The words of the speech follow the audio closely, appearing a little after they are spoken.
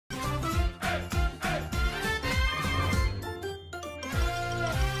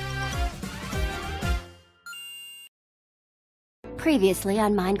Previously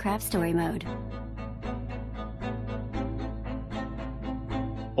on Minecraft Story Mode.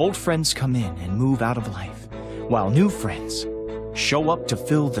 Old friends come in and move out of life, while new friends show up to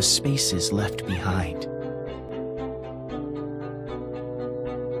fill the spaces left behind.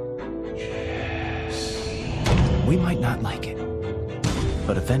 We might not like it,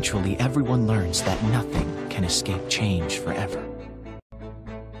 but eventually everyone learns that nothing can escape change forever.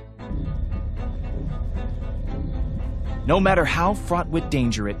 No matter how fraught with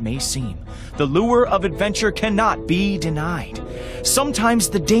danger it may seem, the lure of adventure cannot be denied. Sometimes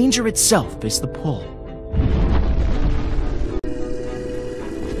the danger itself is the pull.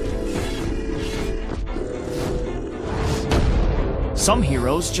 Some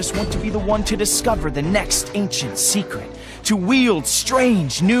heroes just want to be the one to discover the next ancient secret, to wield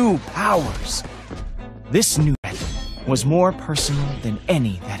strange new powers. This new threat was more personal than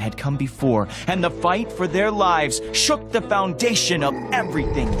any that had come before, and the fight for their lives shook the foundation of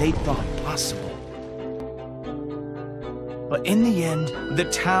everything they thought possible. But in the end, the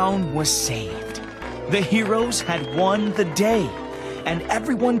town was saved. The heroes had won the day, and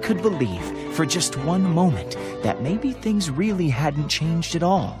everyone could believe for just one moment that maybe things really hadn't changed at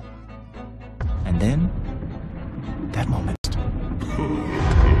all. And then, that moment.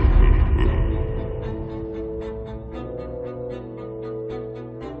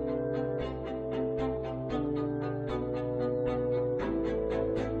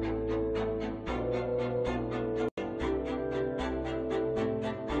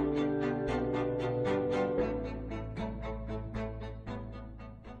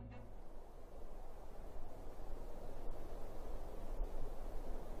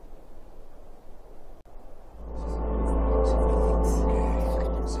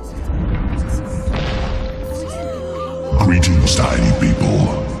 Greetings, tiny people.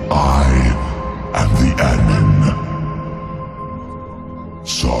 I am the admin.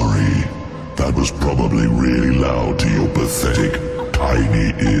 Sorry, that was probably really loud to your pathetic,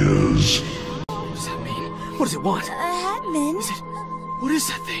 tiny ears. What does that mean? What does it want? Admin? What is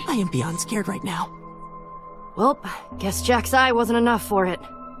that thing? I am beyond scared right now. Well, guess Jack's eye wasn't enough for it.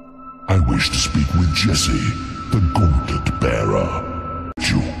 I wish to speak with Jesse, the gauntlet bearer.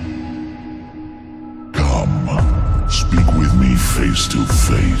 You. Come, speak with me face to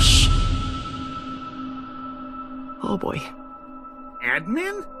face. Oh boy.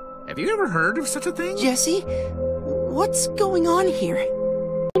 Admin? Have you ever heard of such a thing? Jesse, what's going on here?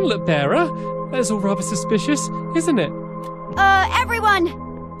 Gauntlet bearer? That is all rather suspicious, isn't it? Everyone!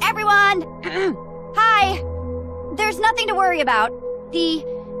 Hi! There's nothing to worry about. The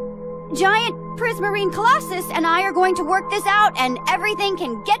giant prismarine colossus and I are going to work this out and everything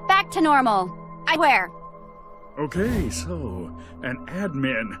can get back to normal. I swear. Okay, so, an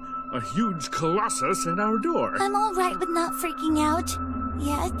admin, a huge colossus at our door. I'm alright with not freaking out.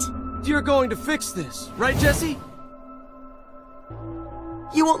 Yet. You're going to fix this, right, Jesse?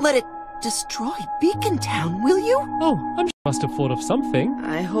 You won't let it destroy Beacontown, will you? Oh, I'm sure I must have thought of something.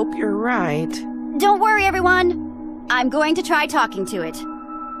 I hope you're right. Don't worry, everyone. I'm going to try talking to it.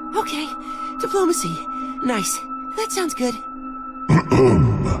 Okay, diplomacy. Nice. That sounds good.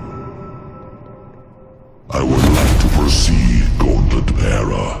 I would like to proceed, Gauntlet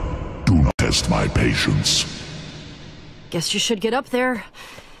Bearer. Do not test my patience. Guess you should get up there.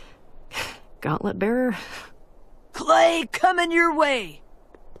 Gauntlet bearer. Clay, coming your way!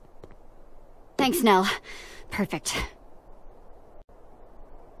 Thanks, Nell. Perfect.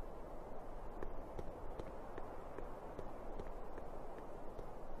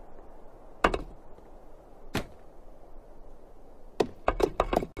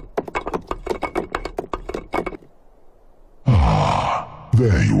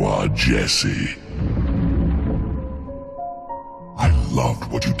 There you are, Jesse. I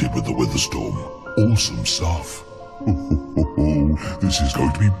loved what you did with the Witherstorm. Awesome stuff. This is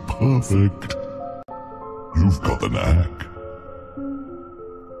going to be perfect. You've got the knack.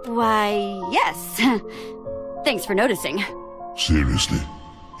 Why, yes. Thanks for noticing. Seriously,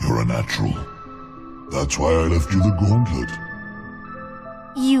 you're a natural. That's why I left you the gauntlet.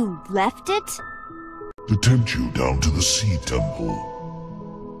 You left it? To tempt you down to the Sea Temple.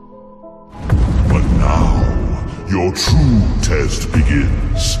 But now, your true test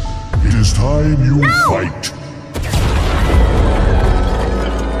begins. It is time you fight.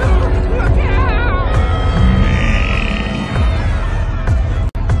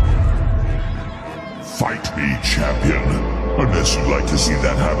 Fight me, champion. Unless you'd like to see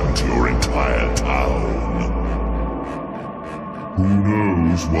that happen to your entire town. Who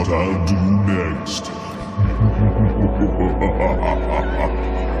knows what I'll do next?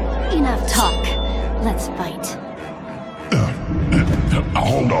 Enough talk. Let's fight.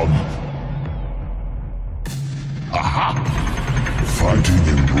 hold on. Aha! Fighting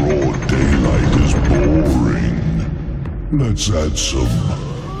in broad daylight is boring. Let's add some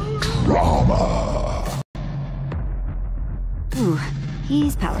drama. Ooh,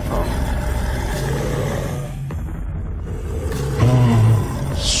 he's powerful.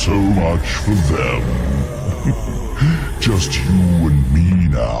 So much for them. Just you and me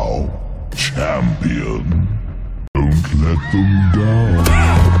now, champion. Don't let them down.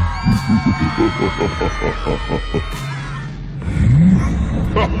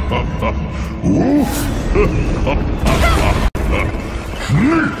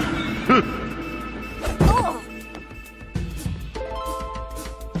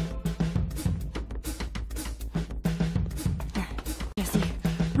 Jesse,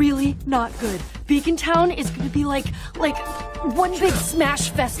 really not good. Beacontown is gonna be like one big smash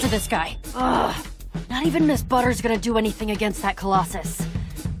fest to this guy. Ugh. Not even Miss Butter's gonna do anything against that Colossus.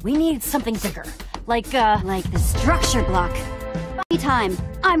 We need something bigger. Like the structure block. Anytime,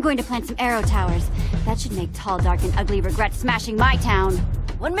 I'm going to plant some arrow towers. That should make Tall, Dark, and Ugly regret smashing my town.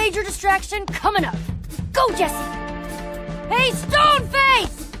 one major distraction coming up. Go, Jesse! Hey,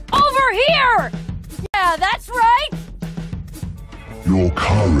 Stoneface! Over here! Yeah, that's right! Your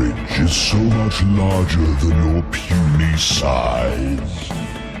courage is so much larger than your puny size.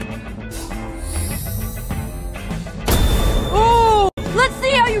 Ooh! Let's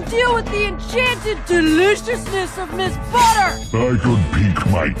see how you deal with the enchanted deliciousness of Miss Butter! I could pique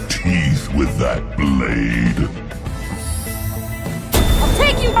my teeth with that blade. I'll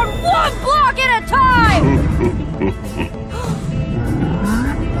take you on one block at a time!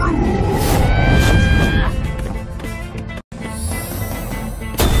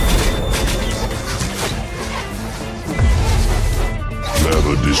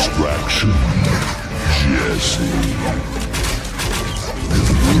 Clever distraction, Jesse.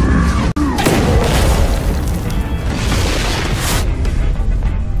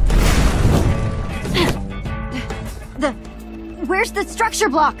 Where's the structure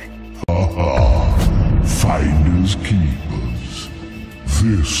block? Haha, finders keepers.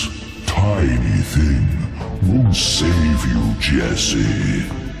 This tiny thing won't save you, Jesse.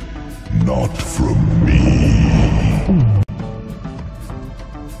 Not from me.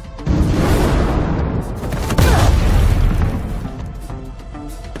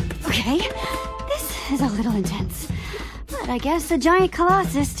 Okay, this is a little intense. But I guess the giant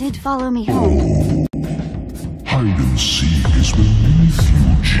Colossus did follow me home. Hide and seek is beneath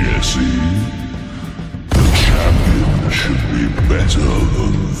you, Jesse. The champion should be better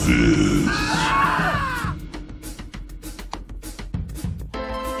than this.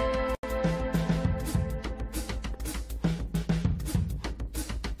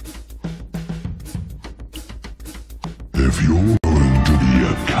 If you're going to be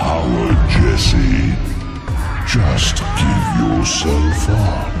a coward, Jesse, just give yourself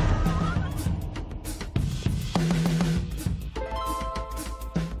up.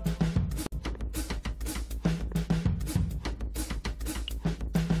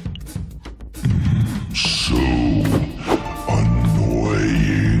 So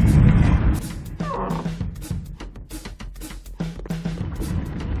annoying.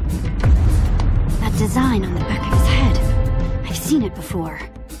 That design on the back of his head. I've seen it before.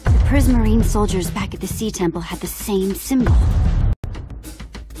 The Prismarine soldiers back at the Sea Temple had the same symbol.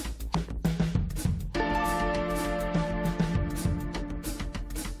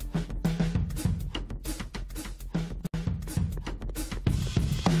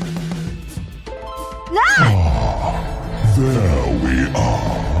 There we are.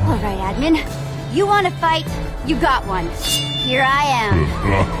 All right, Admin. You want to fight? You got one. Here I am.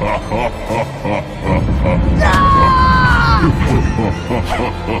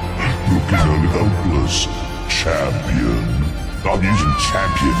 Looking a little helpless, champion. I'm using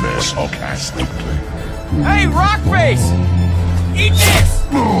champion there sarcastically. Hey, Rockface! Eat this!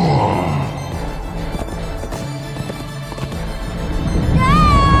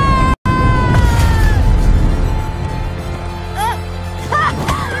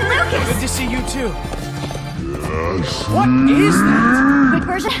 Good to see you too. Yes. What is that? Quick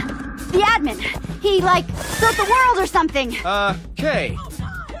version. The Admin. He, built the world or something. Kay.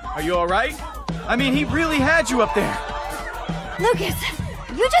 Are you alright? I mean, he really had you up there. Lucas,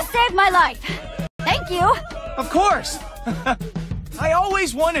 you just saved my life. Thank you. Of course. I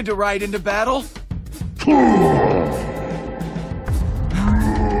always wanted to ride into battle.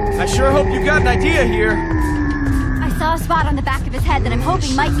 I sure hope you got an idea here. I saw a spot on the back of his head that I'm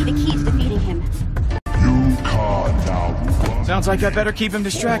hoping might be the key to defeating him. You can't now. Sounds like I better keep him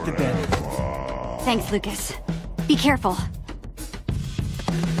distracted then. Thanks, Lucas. Be careful.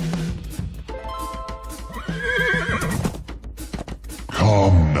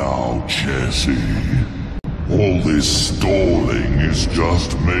 Come now, Jesse. All this stalling is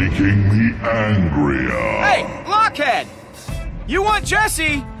just making me angrier. Hey, Blockhead! You want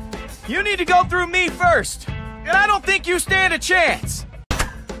Jesse? You need to go through me first. And I don't think you stand a chance.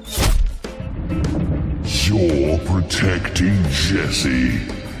 You're protecting Jesse.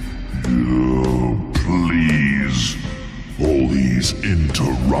 Please. All these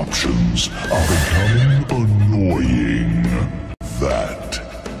interruptions are becoming annoying. That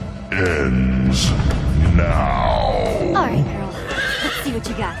ends now. Alright, girl. Let's see what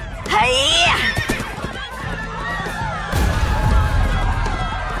you got. Hey-ya!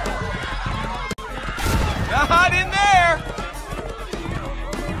 Not in there!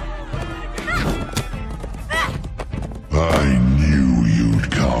 I knew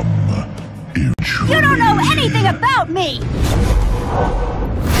you'd come. You don't know anything about me!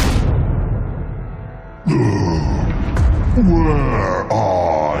 Where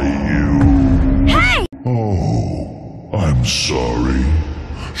are you? Hey! Oh, I'm sorry.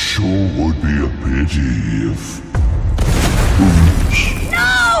 Sure would be a pity if... Oops.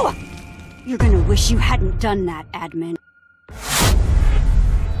 No! You're gonna wish you hadn't done that, admin.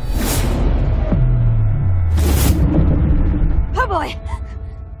 Oh boy!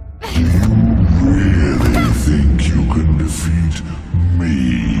 Do you really think you can defeat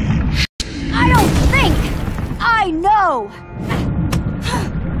me? I don't think! I know!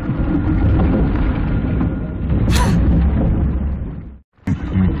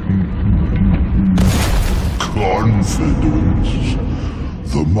 Confidence.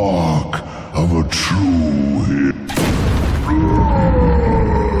 The mark of a true hero.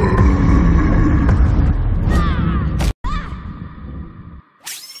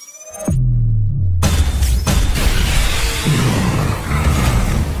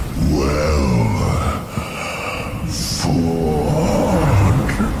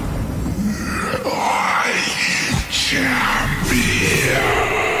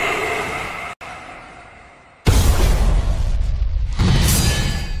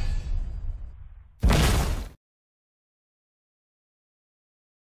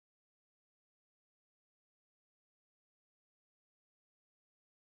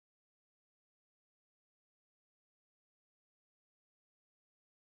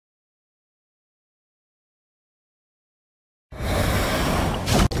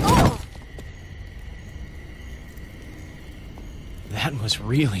 That was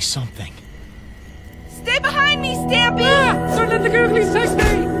really something. Stay behind me, Stampy! Don't let the googlies taste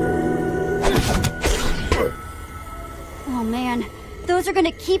me! Oh man, those are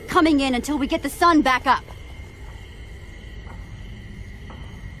gonna keep coming in until we get the sun back up.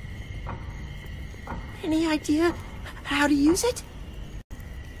 Any idea how to use it?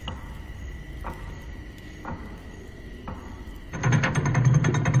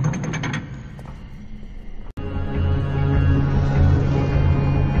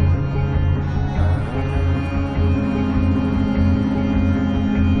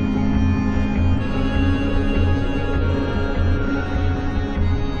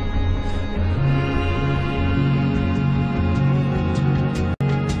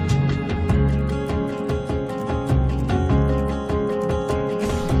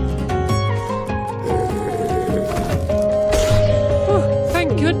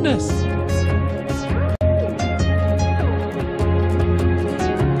 Goodness!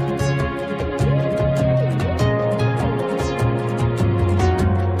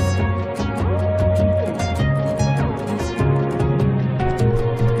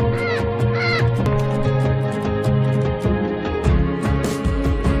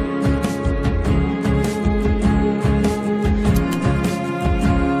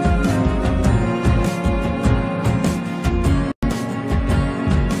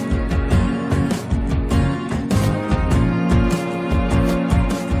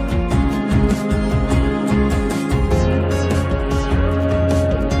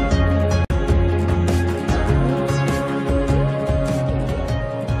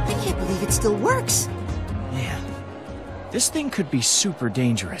 Still works. Man, this thing could be super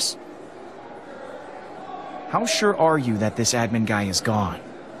dangerous. How sure are you that this admin guy is gone?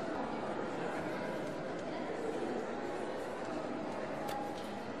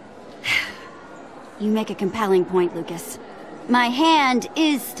 You make a compelling point, Lucas. My hand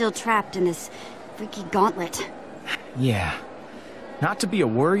is still trapped in this freaky gauntlet. Yeah. Not to be a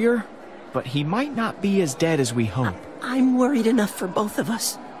worrier, but he might not be as dead as we hope. I'm worried enough for both of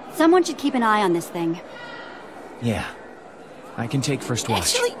us. Someone should keep an eye on this thing. Yeah. I can take first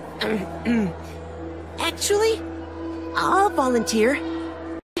watch. Actually, I'll volunteer.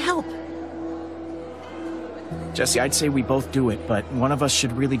 Help. Jesse, I'd say we both do it, but one of us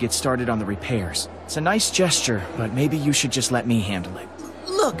should really get started on the repairs. It's a nice gesture, but maybe you should just let me handle it.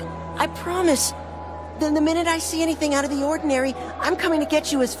 Look, I promise. Then the minute I see anything out of the ordinary, I'm coming to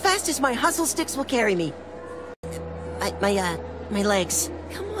get you as fast as my hustle sticks will carry me. My legs.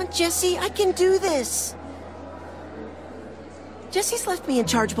 Come on, Jesse, I can do this. Jesse's left me in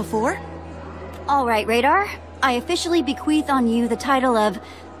charge before. All right, Radar. I officially bequeath on you the title of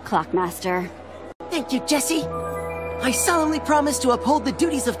Clockmaster. Thank you, Jesse. I solemnly promise to uphold the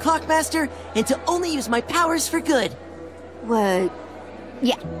duties of Clockmaster and to only use my powers for good. What?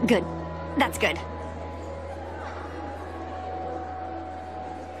 Yeah, good. That's good.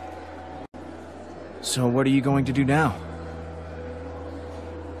 So what are you going to do now?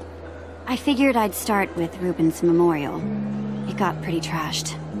 I figured I'd start with Reuben's memorial. It got pretty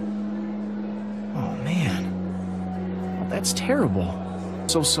trashed. Oh, man. Well, that's terrible.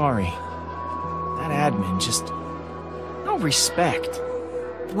 So sorry. That admin just... no respect.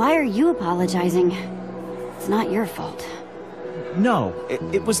 Why are you apologizing? It's not your fault. No,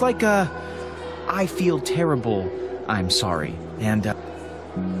 it was like a... I feel terrible, I'm sorry. And,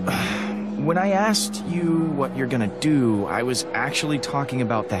 when I asked you what you're gonna do, I was actually talking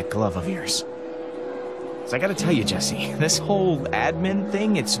about that glove of yours. So I gotta tell you, Jesse, this whole admin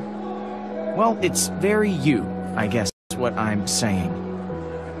thing, it's... well, it's very you, I guess is what I'm saying.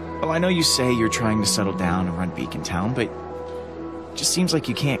 Well, I know you say you're trying to settle down and run Beacontown, but it just seems like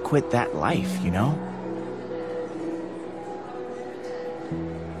you can't quit that life, you know?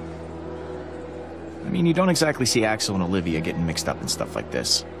 I mean, you don't exactly see Axel and Olivia getting mixed up in stuff like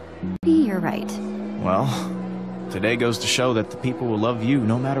this. You're right. Well, today goes to show that the people will love you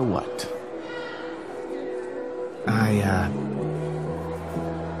no matter what.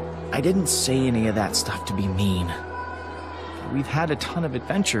 I didn't say any of that stuff to be mean. We've had a ton of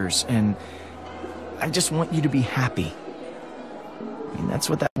adventures, and I just want you to be happy. I mean, that's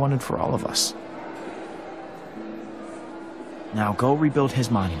what that wanted for all of us. Now go rebuild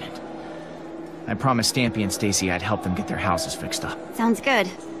his monument. I promised Stampy and Stacy I'd help them get their houses fixed up. Sounds good.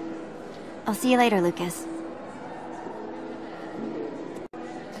 I'll see you later, Lucas.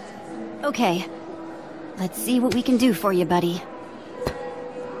 Okay. Let's see what we can do for you, buddy.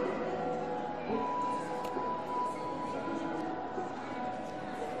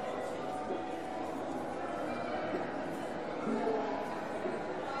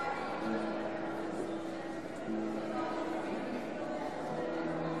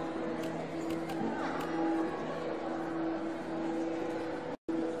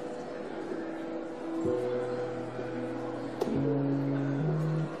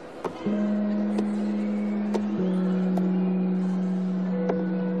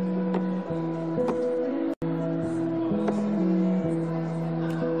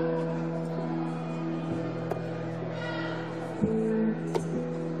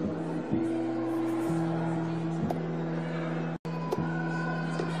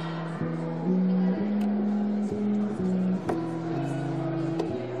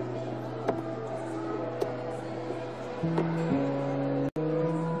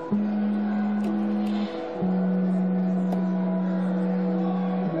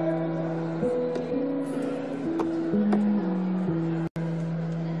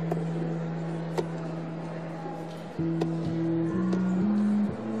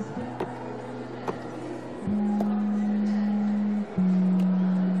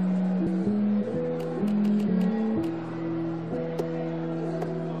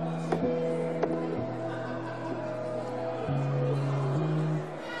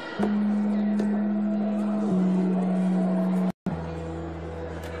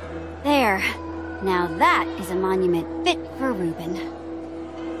 There. Now that is a monument fit for Reuben.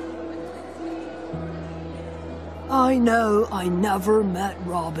 I know I never met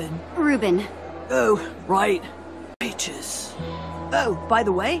Robin. Reuben. Oh, right. Peaches. Oh, by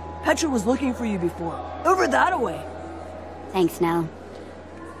the way, Petra was looking for you before. Over that away. Thanks, Nell.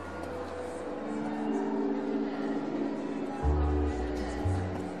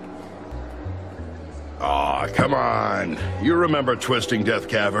 Aw, come on. You remember Twisting Death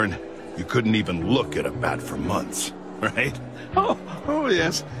Cavern? You couldn't even look at a bat for months, right? Oh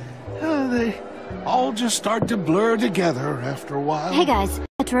yes. They all just start to blur together after a while. Hey guys,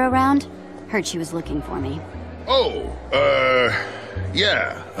 Petra around? Heard she was looking for me. Oh,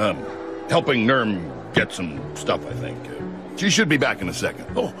 yeah. Helping Nurm get some stuff, I think. She should be back in a second.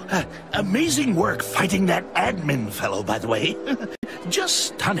 Oh, amazing work fighting that admin fellow, by the way. Just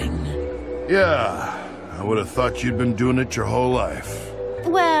stunning. Yeah, I would have thought you'd been doing it your whole life.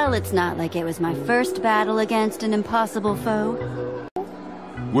 Well, it's not like it was my first battle against an impossible foe.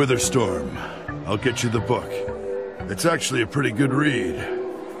 Witherstorm, I'll get you the book. It's actually a pretty good read.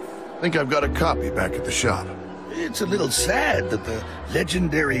 Think I've got a copy back at the shop. It's a little sad that the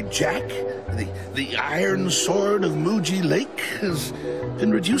legendary Jack, the Iron Sword of Muji Lake, has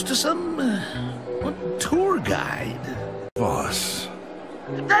been reduced to some tour guide. Boss.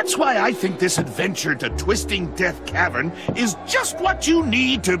 That's why I think this adventure to Twisting Death Cavern is just what you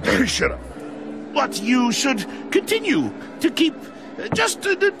need to... Shut up. What you should continue to keep just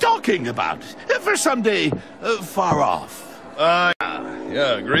talking about for someday far off.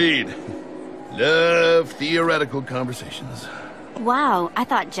 Yeah, agreed. Love theoretical conversations. Wow, I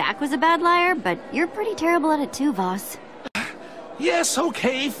thought Jack was a bad liar, but you're pretty terrible at it too, Voss. Yes,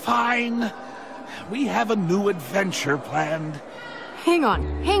 okay, fine. We have a new adventure planned. Hang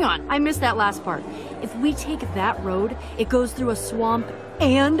on. I missed that last part. If we take that road, it goes through a swamp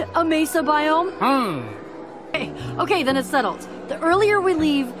and a mesa biome? Okay, then it's settled. The earlier we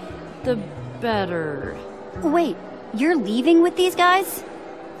leave, the better. Wait, you're leaving with these guys?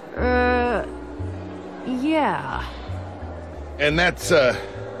 Yeah. And that's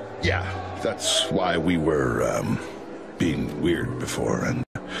why we were, being weird before and,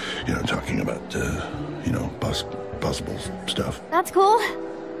 talking about, possible stuff. That's cool,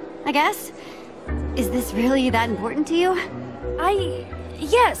 I guess. Is this really that important to you?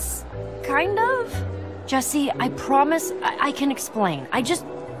 Yes, kind of. Jesse, I promise I can explain.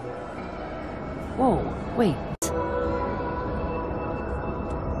 Whoa, wait.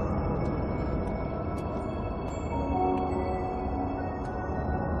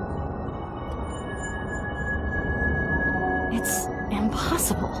 It's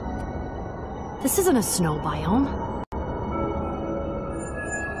impossible. This isn't a snow biome.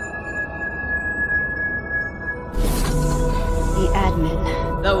 The admin.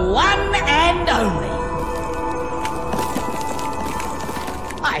 The one and only.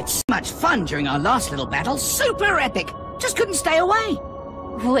 I had so much fun during our last little battle. Super epic. Just couldn't stay away.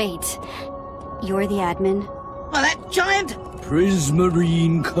 Wait, you're the admin? Well, that giant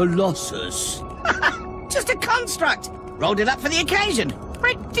Prismarine Colossus. just a construct. Rolled it up for the occasion.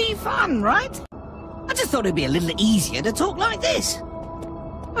 Pretty fun, right? I just thought it'd be a little easier to talk like this.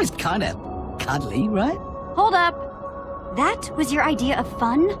 It was kind of cuddly, right? Hold up. That was your idea of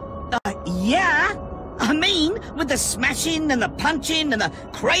fun? Yeah. I mean, with the smashing and the punching and the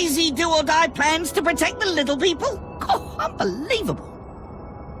crazy do-or-die plans to protect the little people. Oh, unbelievable.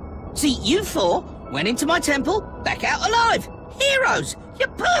 See, you four went into my temple, back out alive. Heroes. You're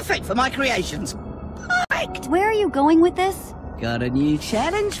perfect for my creations. Perfect. Where are you going with this? Got a new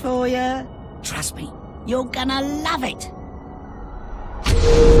challenge for you. Trust me, you're gonna love it.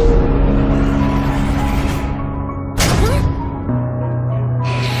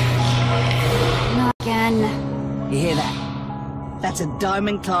 Not again. You hear that? That's a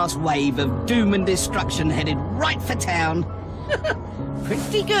diamond-class wave of doom and destruction headed right for town.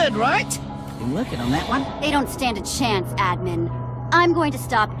 Pretty good, right? Been working on that one. They don't stand a chance, admin. I'm going to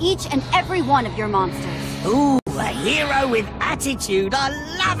stop each and every one of your monsters. Ooh, a hero with attitude. I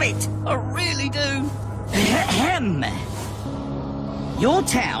love it. I really do. Ahem. Your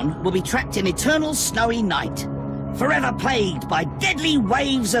town will be trapped in eternal snowy night, forever plagued by deadly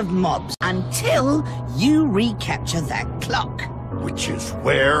waves of mobs, until you recapture that clock. Which is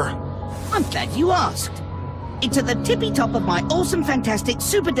where? I'm glad you asked. It's at the tippy top of my awesome, fantastic,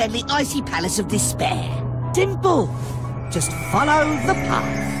 super deadly, icy palace of despair. Simple. Just follow the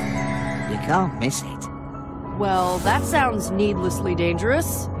path. You can't miss it. Well, that sounds needlessly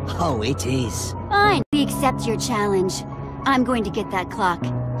dangerous. Oh, it is. Fine, we accept your challenge. I'm going to get that clock.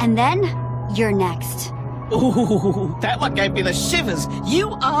 And then, you're next. Ooh, that one gave me the shivers.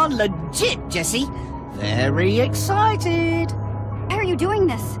 You are legit, Jesse. Very excited. Why are you doing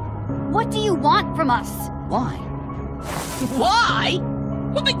this? What do you want from us? Why? Why?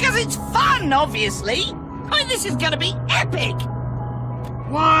 Well, because it's fun, obviously. I mean, this is gonna be epic.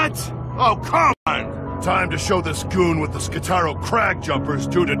 What? Oh, come on! Time to show this goon what the Skitaro crag jumpers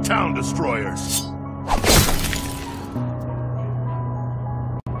do to town destroyers.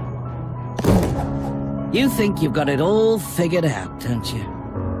 You think you've got it all figured out, don't you?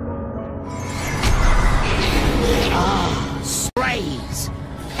 Ah, strays.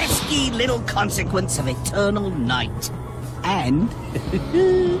 Pesky little consequence of eternal night. And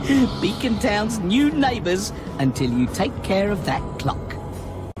Beacontown's new neighbors until you take care of that clock.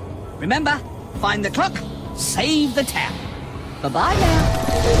 Remember, find the clock, save the town. Bye-bye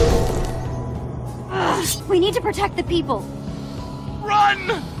now. We need to protect the people.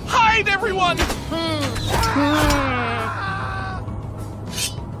 Run! Hide, everyone!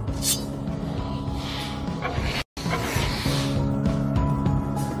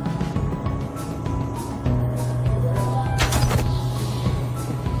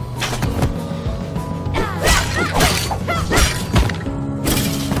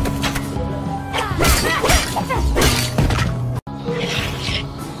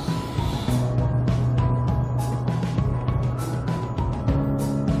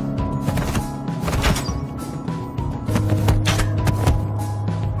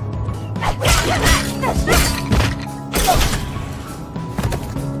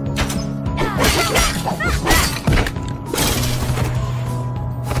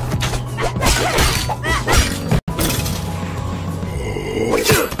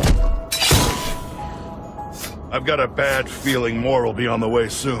 I've got a bad feeling more will be on the way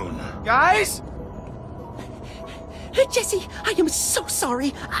soon. Guys? Jesse, I am so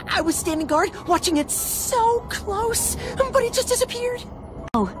sorry. I was standing guard, watching it so close, but it just disappeared.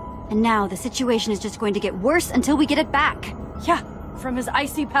 Oh, and now the situation is just going to get worse until we get it back. Yeah, from his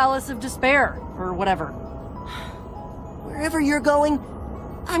icy palace of despair, or whatever. Wherever you're going,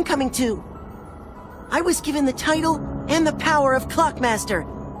 I'm coming too. I was given the title and the power of Clockmaster.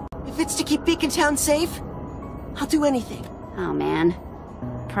 If it's to keep Beacontown safe, I'll do anything. Oh man.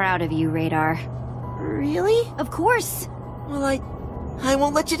 Proud of you, Radar. Really? Of course. Well, I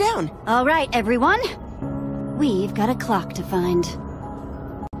won't let you down. All right, everyone. We've got a clock to find.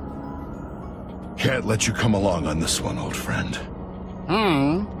 Can't let you come along on this one, old friend.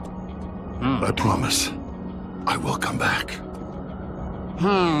 I promise. I will come back.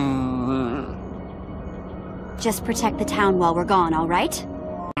 Just protect the town while we're gone, all right?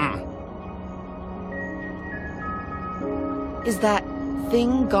 Is that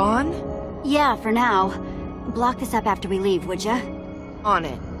thing gone? Yeah, for now. Block this up after we leave, would ya? On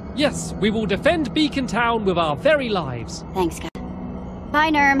it. Yes, we will defend Beacontown with our very lives. Thanks, guys.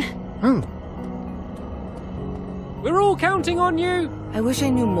 Bye, Nerm. We're all counting on you. I wish I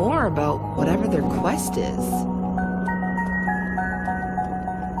knew more about whatever their quest is.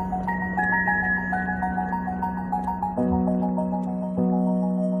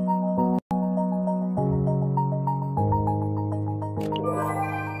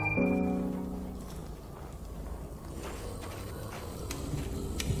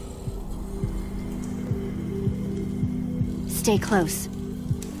 Stay close.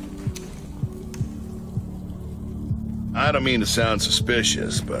 I don't mean to sound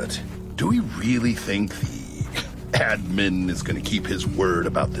suspicious, but do we really think the admin is going to keep his word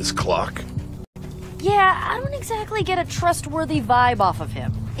about this clock? Yeah, I don't exactly get a trustworthy vibe off of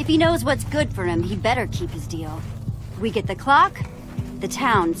him. If he knows what's good for him, he better keep his deal. We get the clock, the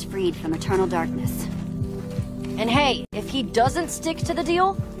town's freed from eternal darkness. And hey, if he doesn't stick to the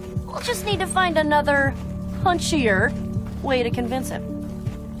deal, we'll just need to find another punchier way to convince him.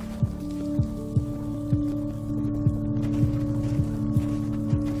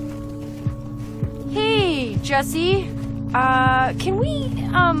 Hey, Jesse. Can we,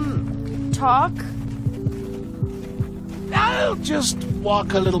 talk? I'll just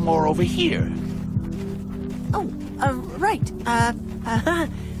walk a little more over here. Oh, right.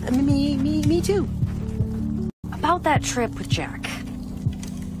 Me too. About that trip with Jack.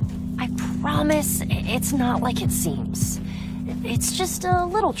 I promise it's not like it seems. It's just a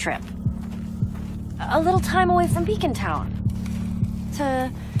little trip. A little time away from Beacontown.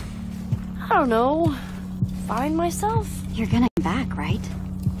 To, I don't know, find myself. You're gonna come back, right?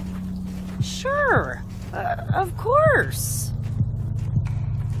 Sure. Of course.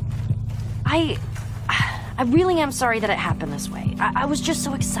 I really am sorry that it happened this way. I was just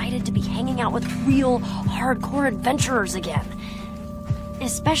so excited to be hanging out with real, hardcore adventurers again.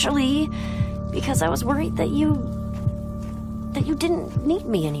 Especially because I was worried that you didn't need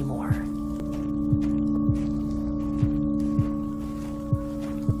me anymore.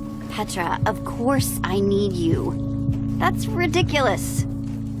 Petra, of course I need you. That's ridiculous.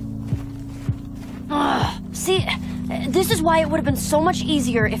 Ugh. See, this is why it would have been so much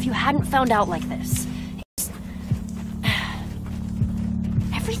easier if you hadn't found out like this.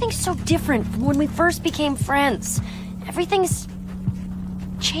 Everything's so different from when we first became friends. Everything's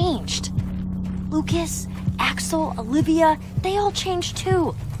changed. Lucas, Axel, Olivia, they all changed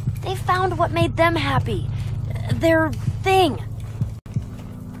too. They found what made them happy. Their thing.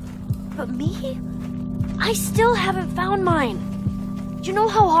 But me? I still haven't found mine. Do you know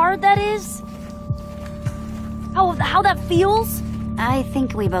how hard that is? How that feels? I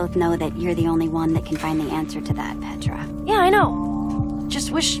think we both know that you're the only one that can find the answer to that, Petra. Yeah, I know.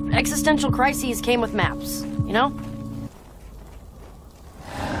 Just wish existential crises came with maps, you know?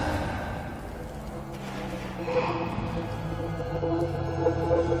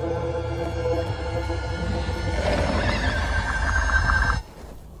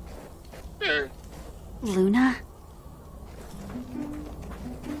 Luna?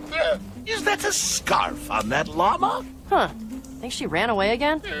 Is that a scarf on that llama? Huh. Think she ran away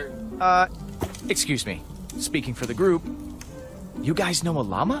again? Excuse me. Speaking for the group, you guys know a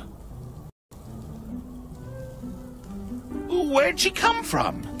llama? Where'd she come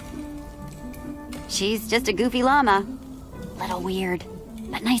from? She's just a goofy llama. Little weird,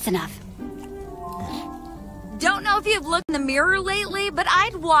 but nice enough. Don't know if you've looked in the mirror lately, but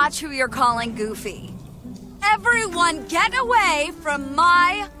I'd watch who you're calling goofy. Everyone get away from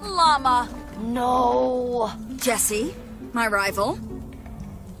my llama. No. Jesse, my rival.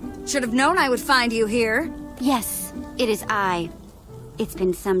 Should have known I would find you here. Yes, it is I. It's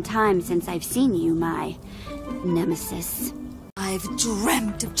been some time since I've seen you, my nemesis. I've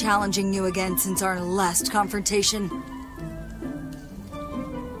dreamt of challenging you again since our last confrontation.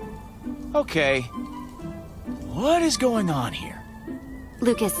 Okay. What is going on here?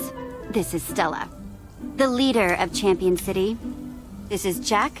 Lucas, this is Stella, the leader of Champion City. This is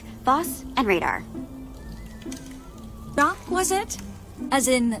Jack, Boss, and Radar. Doc, was it? As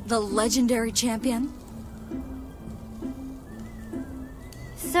in the legendary champion?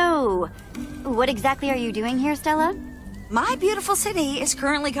 So, what exactly are you doing here, Stella? My beautiful city is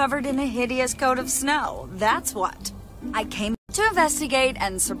currently covered in a hideous coat of snow. That's what. I came to investigate,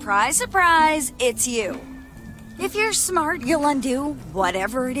 and surprise, surprise, it's you. If you're smart, you'll undo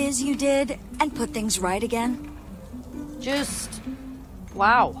whatever it is you did and put things right again. Just...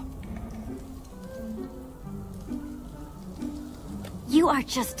 wow. You are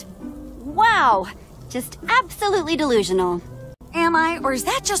just... wow! Just absolutely delusional. Am I, or is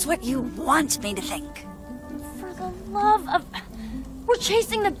that just what you want me to think? For the love of... We're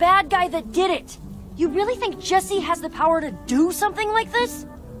chasing the bad guy that did it! You really think Jesse has the power to do something like this?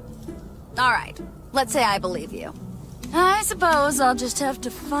 Alright, let's say I believe you. I suppose I'll just have to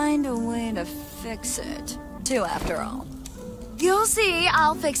find a way to fix it. Too, after all. You'll see,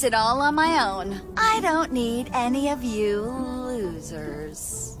 I'll fix it all on my own. I don't need any of you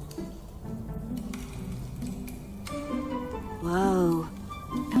losers. Whoa.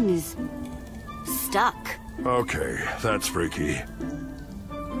 That is... stuck. Okay, that's freaky.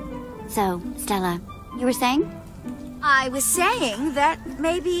 So, Stella, you were saying? I was saying that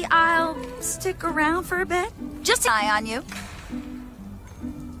maybe I'll stick around for a bit. Just an eye on you.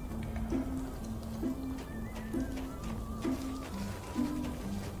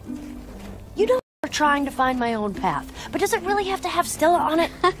 You know I'm trying to find my own path, but does it really have to have Stella on it?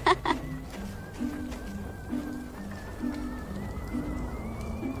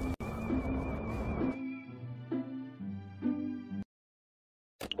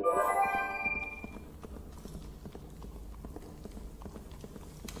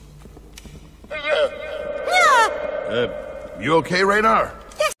 You okay, Radar?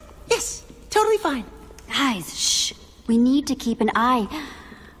 Yes, totally fine. Guys, shh. We need to keep an eye.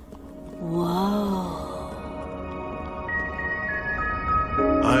 Whoa.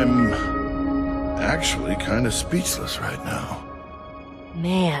 I'm actually kind of speechless right now.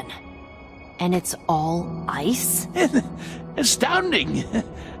 Man. And it's all ice? Astounding.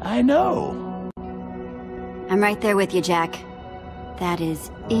 I know. I'm right there with you, Jack. That is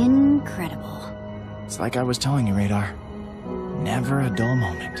incredible. It's like I was telling you, Radar. Never a dull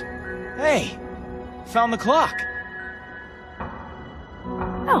moment. Hey! Found the clock!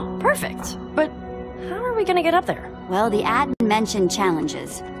 Oh, perfect. But how are we gonna get up there? Well, the ad mentioned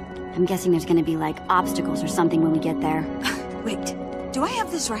challenges. I'm guessing there's gonna be, like, obstacles or something when we get there. Wait, do I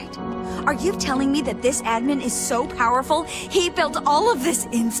have this right? Are you telling me that this admin is so powerful, he built all of this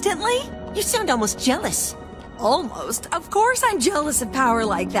instantly? You sound almost jealous. Almost. Of course I'm jealous of power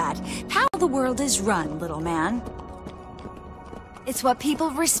like that. How the world is run, little man. It's what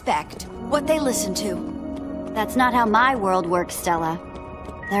people respect, what they listen to. That's not how my world works, Stella.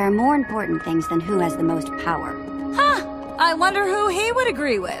 There are more important things than who has the most power. Huh. I wonder who he would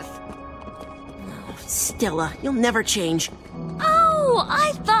agree with. Stella, you'll never change. Oh,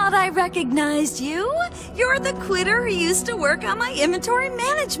 I thought I recognized you. You're the quitter who used to work on my inventory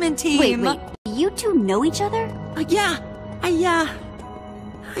management team. Wait. You two know each other? Yeah.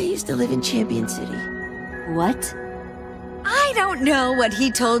 I used to live in Champion City. What? I don't know what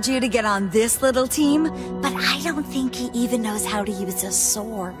he told you to get on this little team, but I don't think he even knows how to use a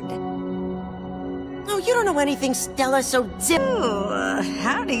sword. Oh, you don't know anything, Stella, so zip. Ooh,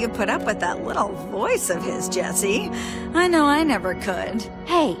 how do you put up with that little voice of his, Jesse? I know I never could.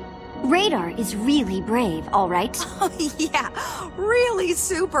 Hey, Radar is really brave, all right? Oh, yeah, really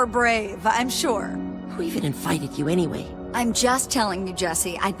super brave, I'm sure. Who even invited you anyway? I'm just telling you,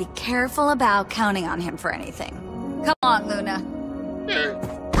 Jesse, I'd be careful about counting on him for anything. Come on, Luna.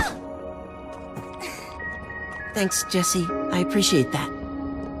 Thanks, Jesse. I appreciate that.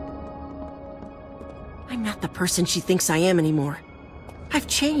 I'm not the person she thinks I am anymore. I've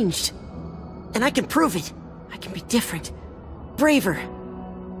changed. And I can prove it. I can be different. Braver.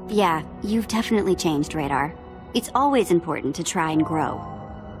 Yeah, you've definitely changed, Radar. It's always important to try and grow.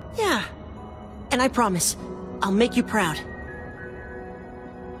 Yeah. And I promise, I'll make you proud.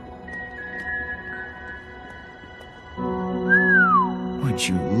 Would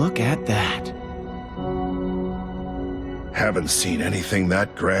you look at that? Haven't seen anything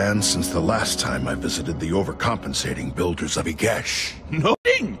that grand since the last time I visited the overcompensating builders of Igesh.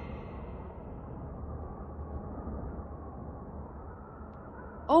 Nothing!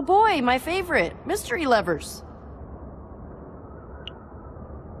 Oh boy, my favorite, mystery levers.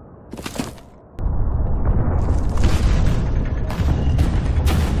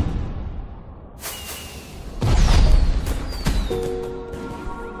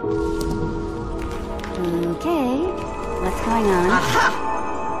 Okay, what's going on?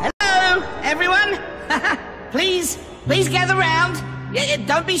 Aha! Hello, everyone! Please gather round.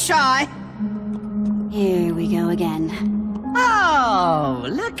 Don't be shy. Here we go again. Oh,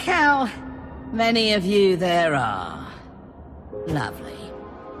 look how many of you there are. Lovely.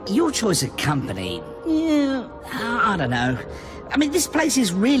 Your choice of company, I don't know. I mean, this place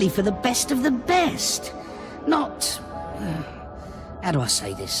is really for the best of the best. Not, how do I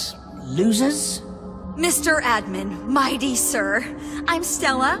say this? Losers? Mr. Admin, mighty sir, I'm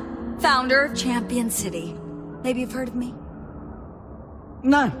Stella, founder of Champion City. Maybe you've heard of me?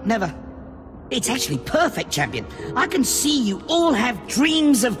 No, never. It's actually perfect, Champion. I can see you all have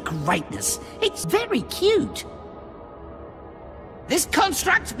dreams of greatness. It's very cute. This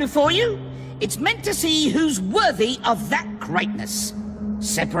construct before you, it's meant to see who's worthy of that greatness.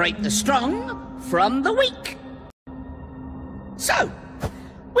 Separate the strong from the weak. So,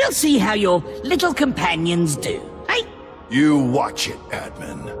 we'll see how your little companions do, eh? You watch it,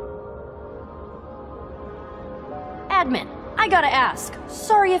 Admin. Admin, I gotta ask.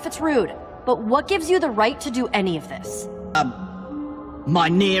 Sorry if it's rude, but what gives you the right to do any of this? My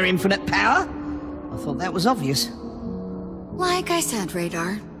near infinite power? I thought that was obvious. Like I said,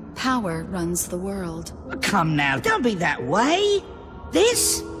 Radar, power runs the world. Come now, don't be that way.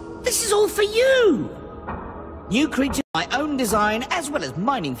 This is all for you. New creature, my own design, as well as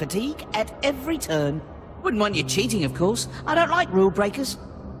mining fatigue at every turn. Wouldn't want you cheating, of course. I don't like rule breakers.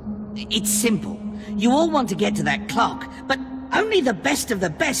 It's simple. You all want to get to that clock, but only the best of the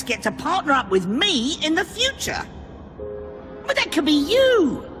best get to partner up with me in the future. But that could be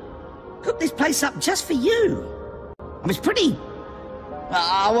you. Cook this place up just for you. I mean, it's pretty...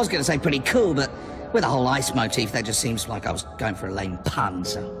 I was going to say pretty cool, but with the whole ice motif, that just seems like I was going for a lame pun,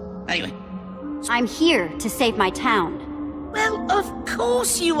 so... Anyway. I'm here to save my town. Well, of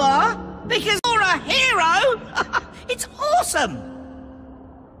course you are, because you're a hero! It's awesome!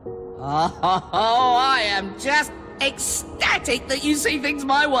 Oh, I am just ecstatic that you see things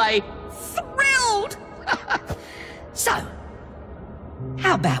my way. Thrilled! So,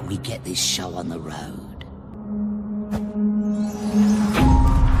 how about we get this show on the road?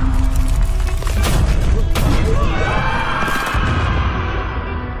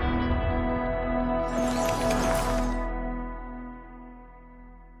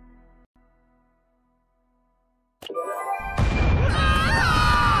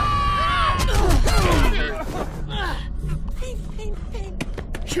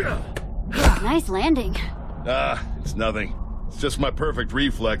 Nice landing. It's nothing. It's just my perfect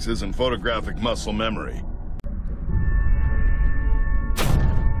reflexes and photographic muscle memory.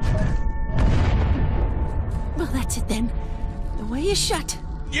 Well, that's it then. The way is shut.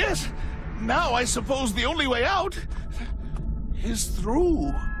 Yes. Now I suppose the only way out is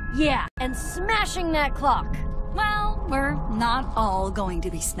through. Yeah, and smashing that clock. Well, we're not all going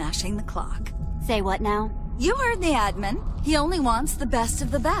to be smashing the clock. Say what now? You heard the admin. He only wants the best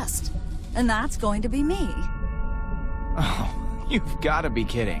of the best. And that's going to be me. Oh, you've got to be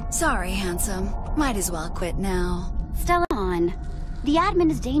kidding. Sorry, handsome. Might as well quit now. Stella, on. The admin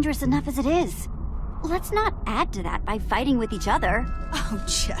is dangerous enough as it is. Let's not add to that by fighting with each other. Oh,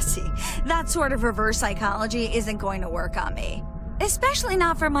 Jessie, that sort of reverse psychology isn't going to work on me. Especially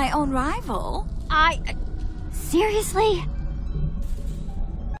not for my own rival. Seriously?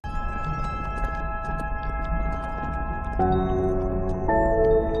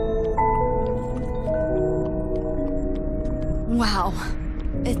 Wow.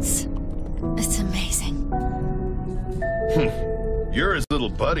 It's amazing. You're his little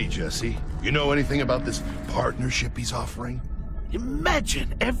buddy, Jesse. You know anything about this partnership he's offering?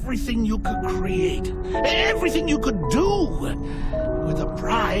 Imagine everything you could create, everything you could do with a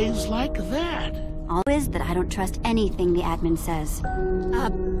prize like that. Always that I don't trust anything the admin says.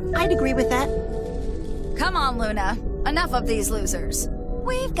 I'd agree with that. Come on, Luna. Enough of these losers.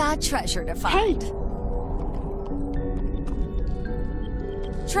 We've got treasure to find. Hey!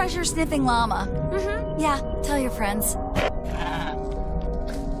 Treasure-sniffing llama. Yeah, tell your friends.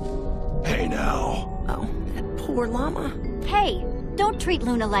 Hey now. Oh, that poor llama. Hey, don't treat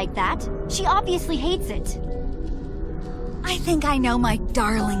Luna like that. She obviously hates it. I think I know my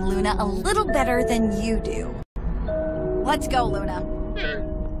darling Luna a little better than you do. Let's go, Luna.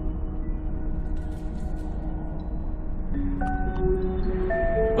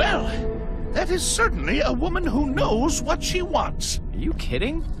 Well, that is certainly a woman who knows what she wants. Are you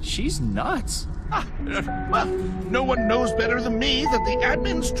kidding? She's nuts. Well, no one knows better than me that the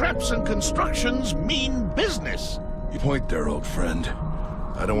admin's traps and constructions mean business. You point there, old friend.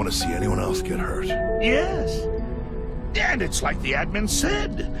 I don't want to see anyone else get hurt. Yes. And it's like the admin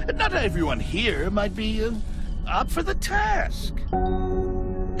said. Not everyone here might be up for the task.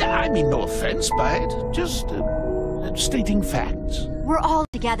 I mean, no offense by it. Just stating facts. We're all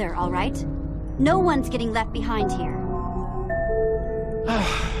together, all right? No one's getting left behind here.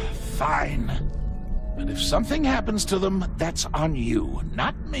 Fine. But if something happens to them, that's on you,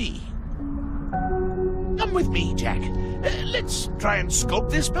 not me. Come with me, Jack. Let's try and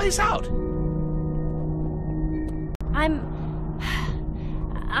scope this place out. I'm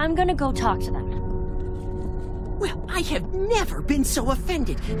gonna go talk to them. Well, I have never been so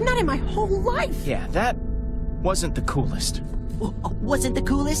offended. Not in my whole life. Yeah, that wasn't the coolest. Wasn't the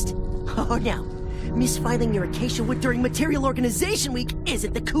coolest? Oh, no. Misfiling your Acacia Wood during Material Organization Week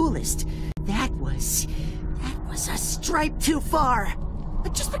isn't the coolest. That was a stripe too far.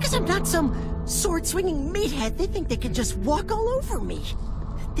 But just because I'm not some sword-swinging meathead, they think they can just walk all over me.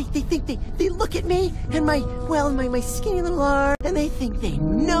 They think they look at me and my skinny little arm, and they think they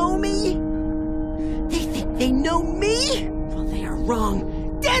know me? They think they know me? Well, they are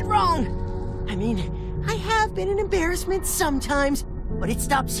wrong. Dead wrong! I mean, I have been an embarrassment sometimes, but it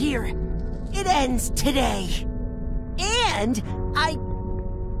stops here. It ends today. And I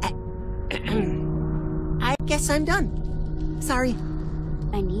guess I'm done. Sorry.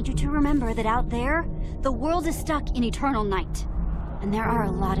 I need you to remember that out there, the world is stuck in eternal night. And there are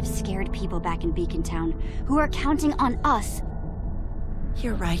a lot of scared people back in Beacontown who are counting on us.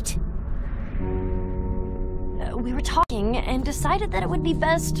 You're right. We were talking and decided that it would be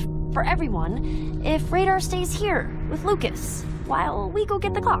best for everyone if Radar stays here with Lucas while we go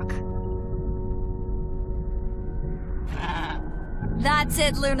get the clock. That's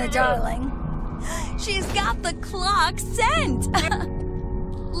it, Luna darling. She's got the clock sent!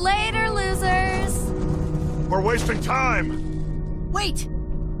 Later, losers! We're wasting time! Wait!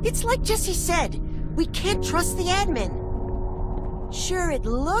 It's like Jesse said. We can't trust the admin. Sure, it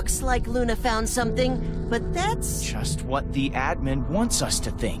looks like Luna found something, but that's... just what the admin wants us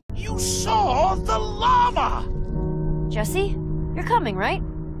to think. You saw the llama! Jesse, you're coming, right?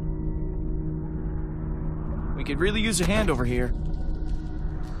 We could really use a hand over here.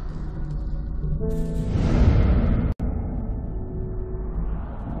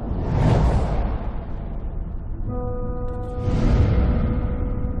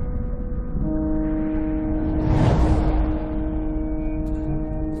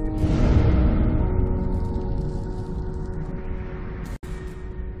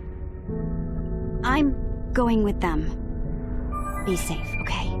 I'm going with them. Be safe,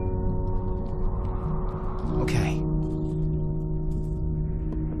 okay? Okay.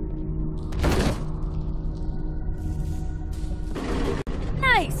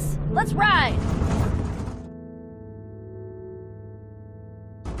 Nice! Let's ride!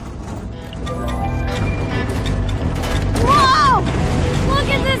 Whoa! Look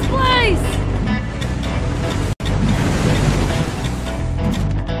at this place!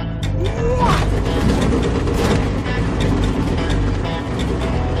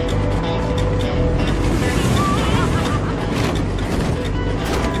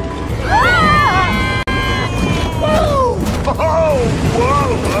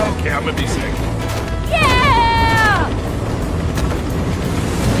 Okay, I'm gonna be sick. Yeah!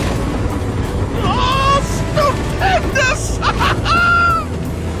 Oh, stupendous!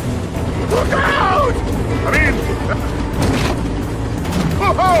 Look out! I mean...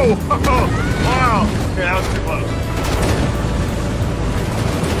 Whoa! Wow! Yeah, that was too close.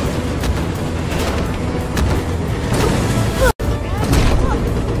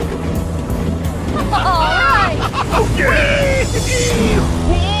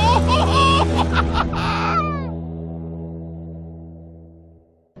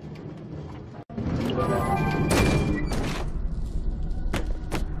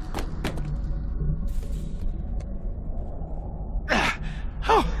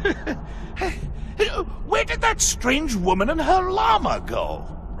 Where did that strange woman and her llama go?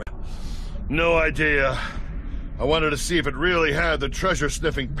 No idea. I wanted to see if it really had the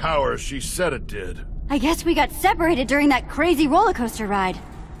treasure-sniffing powers she said it did. I guess we got separated during that crazy roller coaster ride.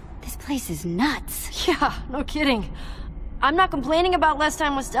 This place is nuts. Yeah, no kidding. I'm not complaining about less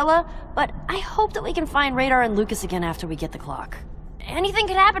time with Stella, but I hope that we can find Radar and Lucas again after we get the clock. Anything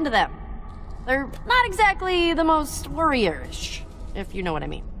could happen to them. They're not exactly the most warrior-ish, if you know what I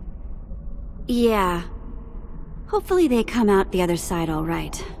mean. Yeah. Hopefully they come out the other side all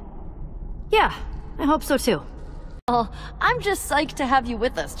right. Yeah, I hope so too. Well, I'm just psyched to have you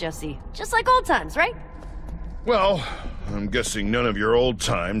with us, Jesse. Just like old times, right? Well, I'm guessing none of your old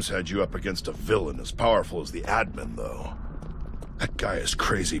times had you up against a villain as powerful as the admin, though. That guy is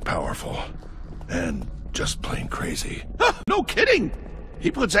crazy powerful. And just plain crazy. No kidding!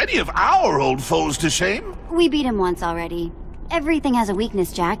 He puts any of our old foes to shame. We beat him once already. Everything has a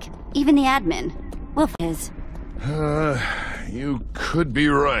weakness, Jack. Even the admin. Wolf is. You could be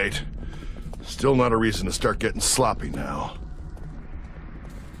right. Still not a reason to start getting sloppy now.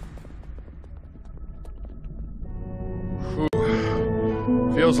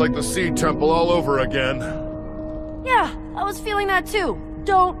 Whew. Feels like the Sea Temple all over again. Yeah, I was feeling that too.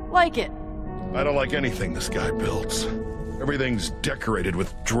 Don't like it. I don't like anything this guy builds. Everything's decorated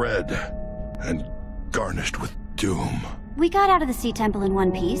with dread and garnished with doom. We got out of the Sea Temple in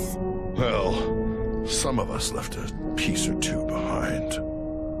one piece. Well, some of us left a piece or two behind.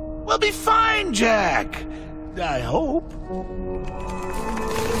 We'll be fine, Jack. I hope.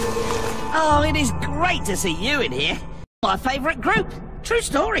 Oh, it is great to see you in here. My favorite group. True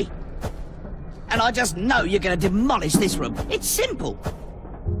story. And I just know you're going to demolish this room. It's simple.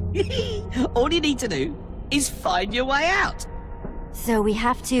 All you need to do is find your way out. So we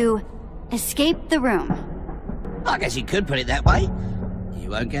have to escape the room. I guess you could put it that way. You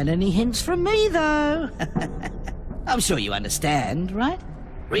won't get any hints from me, though. I'm sure you understand, right?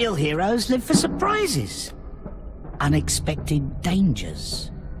 Real heroes live for surprises. Unexpected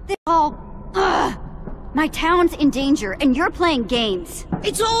dangers. They're all... My town's in danger, and you're playing games.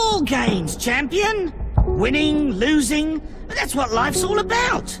 It's all games, champion. Winning, losing, that's what life's all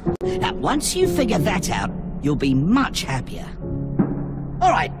about. Now, once you figure that out, you'll be much happier.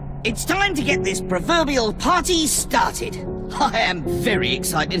 All right, it's time to get this proverbial party started. I am very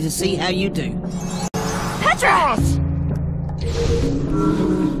excited to see how you do. Petros!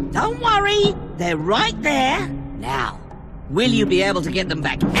 Don't worry, they're right there. Now, will you be able to get them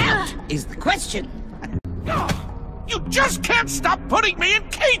back out, is the question. You just can't stop putting me in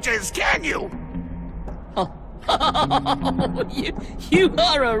cages, can you? Oh, you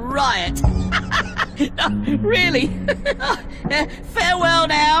are a riot. Really. Farewell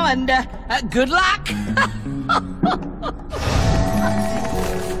now, and good luck.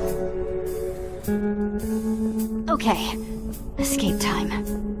 Okay, escape time.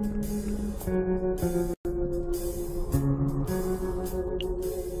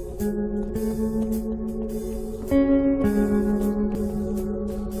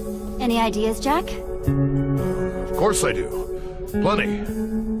 Any ideas, Jack? Of course I do. Plenty.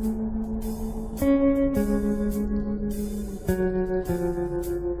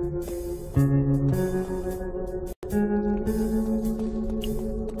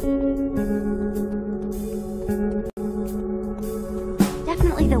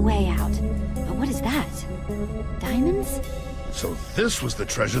 Definitely the way out. But what is that? Diamonds? So this was the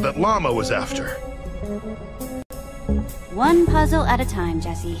treasure that Llama was after. One puzzle at a time,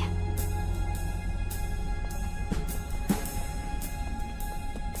 Jesse.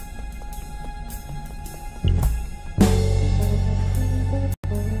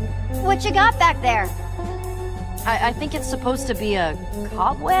 What you got back there? I think it's supposed to be a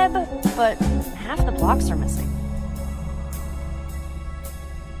cobweb, but half the blocks are missing.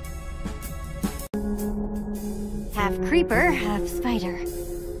 Half creeper, half spider.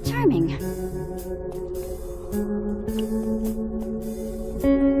 Charming.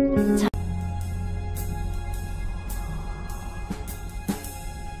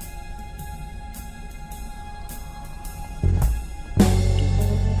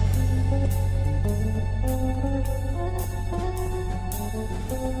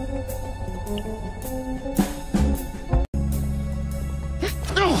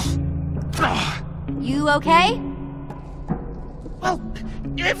 You okay? Well,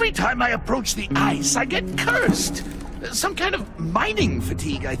 every time I approach the ice, I get cursed. Some kind of mining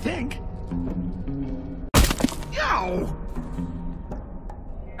fatigue, I think. Ow!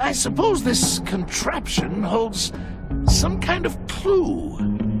 I suppose this contraption holds some kind of clue.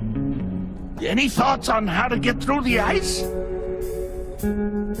 Any thoughts on how to get through the ice?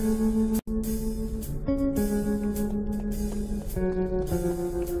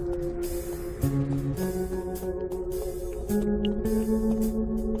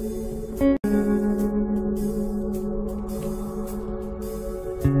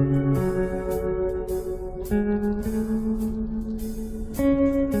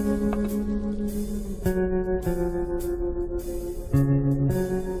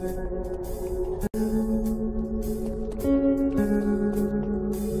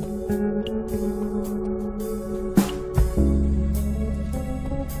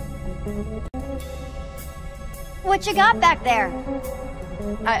 What you got back there?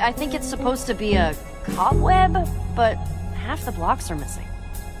 I think it's supposed to be a cobweb, but half the blocks are missing.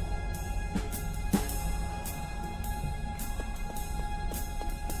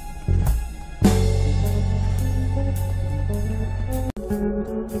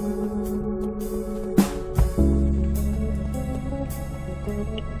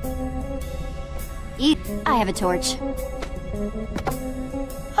 I have a torch.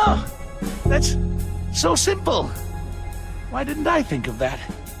 Oh, that's so simple. Why didn't I think of that?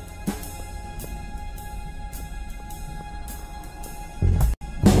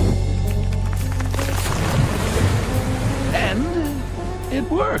 And it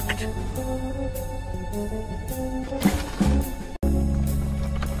worked.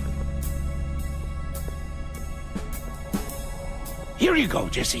 Here you go,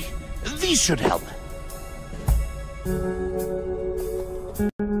 Jesse. These should help.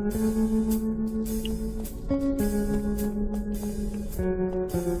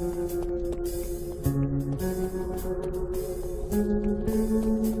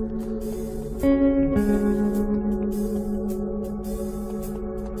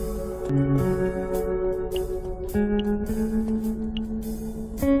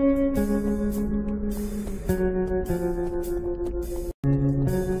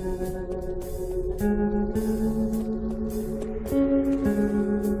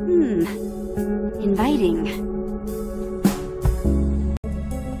 Inviting.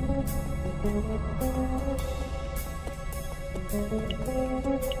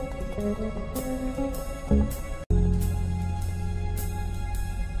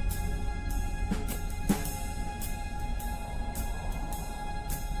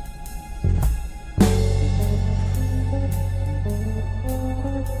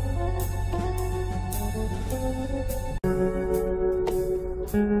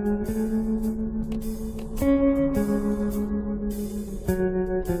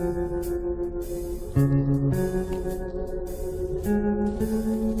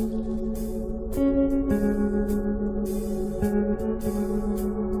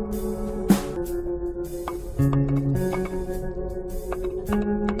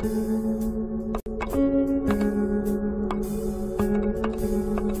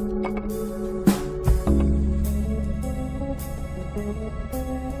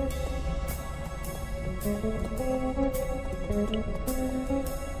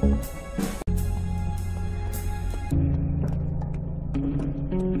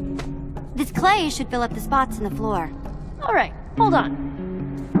 This clay should fill up the spots in the floor. All right, hold on.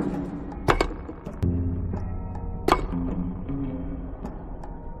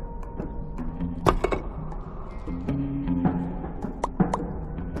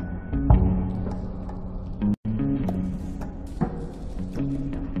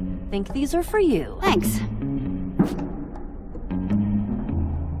 Think these are for you. Thanks.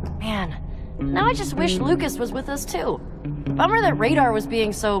 Man, now I just wish Lucas was with us too. Bummer that Radar was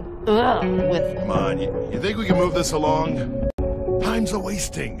being so with. Come on, you think we can move this along? Time's a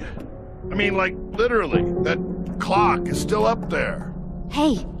wasting. I mean, like, literally, that clock is still up there.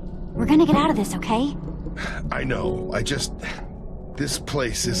 Hey, we're gonna get out of this, okay? I know, this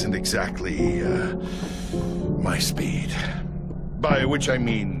place isn't exactly, my speed. By which I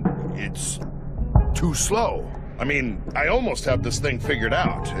mean, it's too slow. I mean, I almost have this thing figured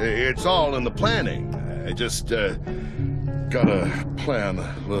out. It's all in the planning. I just, gotta plan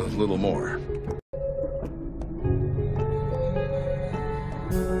a little more.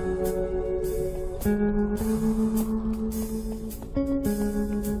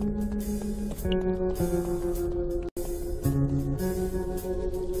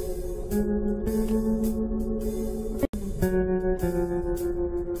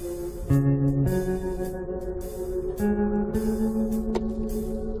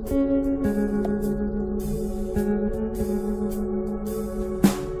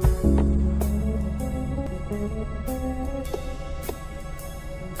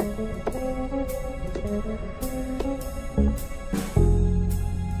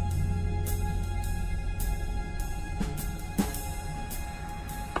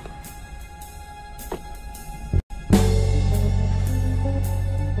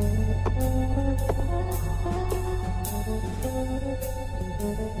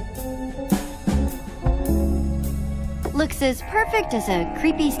 Looks as perfect as a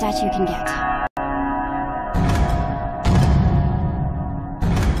creepy statue can get.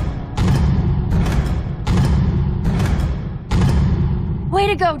 Way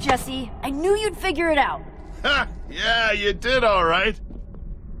to go, Jesse. I knew you'd figure it out. Ha! Yeah, you did all right.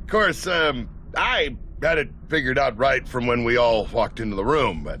 Of course, I had it figured out right from when we all walked into the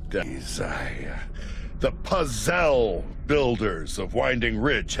room, but I The puzzle builders of Winding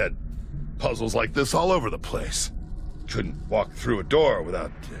Ridge had puzzles like this all over the place. Couldn't walk through a door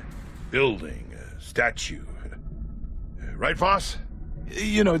without building a statue. Right, Voss?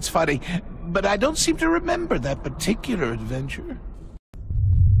 You know, it's funny, but I don't seem to remember that particular adventure.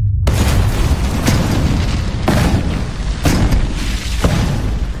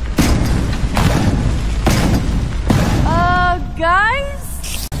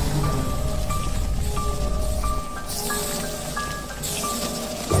 Guys?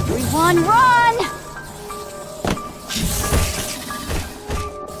 Everyone run!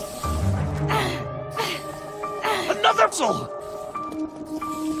 Another soul!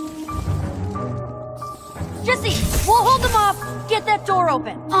 Jesse, we'll hold them off. Get that door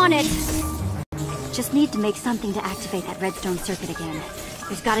open. On it. Just need to make something to activate that redstone circuit again.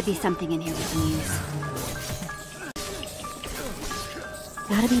 There's gotta be something in here we can use.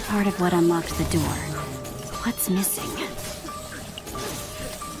 Gotta be part of what unlocked the door. What's missing?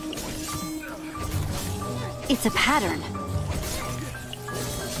 It's a pattern.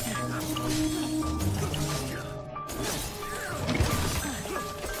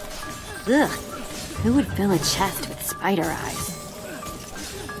 Ugh. Who would fill a chest with spider eyes?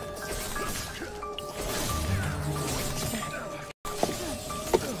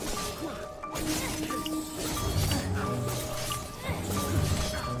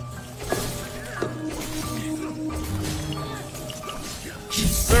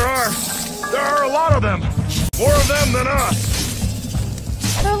 There are a lot of them. More of them than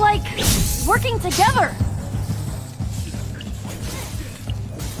us. They're like working together.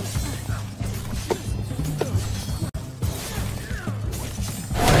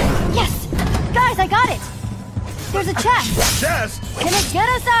 Yes! Guys, I got it! There's a chest! Chest? Can it get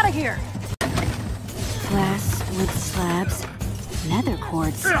us out of here? Glass, wood slabs, nether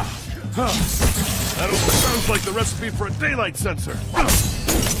cords. That sounds like the recipe for a daylight sensor.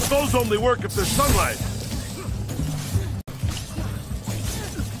 Those only work if there's sunlight.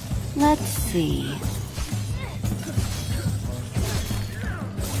 Let's see.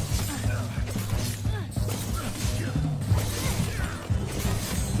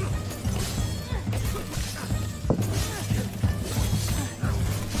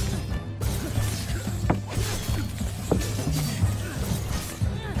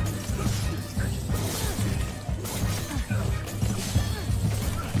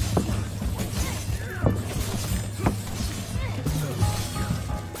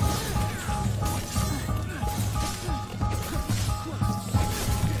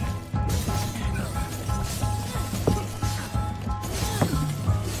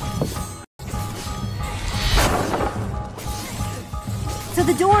 So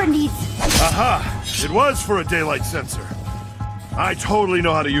the door needs... Aha! It was for a daylight sensor. I totally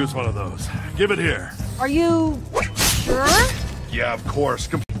know how to use one of those. Give it here. Are you sure? Yeah, of course.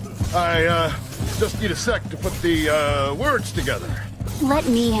 I, just need a sec to put the, words together. Let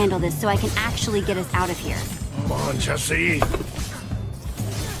me handle this so I can actually get us out of here. Come on, Jesse.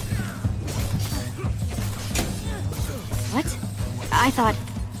 What? I thought...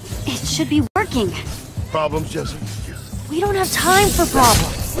 it should be working. Problems, Jesse? We don't have time for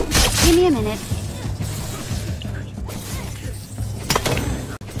problems. Give me a minute.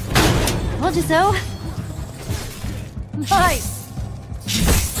 Told you so. Nice.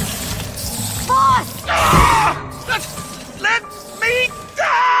 Boss! Let me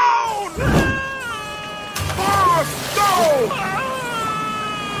down! Boss, no!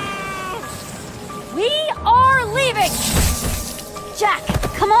 We are leaving! Jack,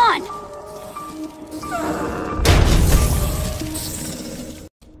 come on!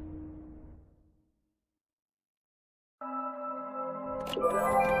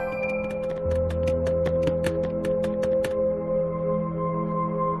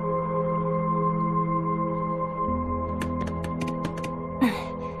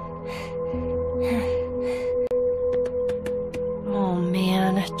 Oh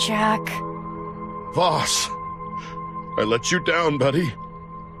man, Jack. Voss, I let you down, buddy.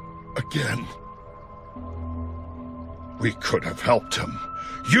 Again. We could have helped him.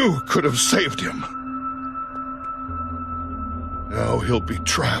 You could have saved him. Now he'll be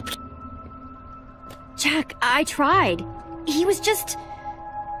trapped. Jack, I tried. He was just...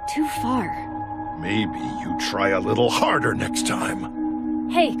 too far. Maybe you try a little harder next time.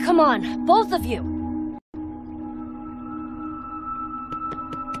 Hey, come on, both of you.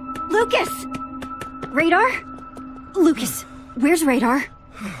 Lucas! Radar? Lucas, where's Radar?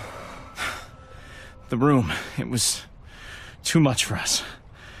 The room. It was too much for us.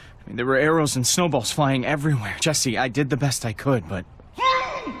 I mean, there were arrows and snowballs flying everywhere. Jesse, I did the best I could, but...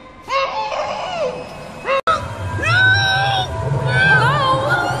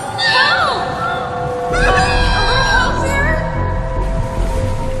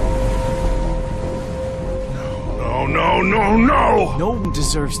 No, no, no! No one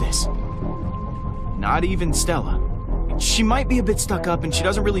deserves this. Not even Stella. She might be a bit stuck up and she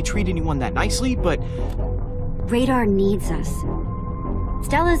doesn't really treat anyone that nicely, but... Radar needs us.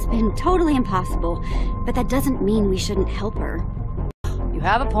 Stella's been totally impossible, but that doesn't mean we shouldn't help her. You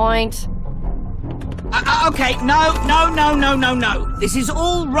have a point. Okay, no. This is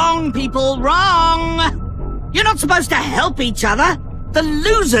all wrong, people, wrong! You're not supposed to help each other. The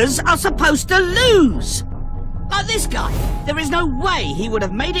losers are supposed to lose. Like this guy. There is no way he would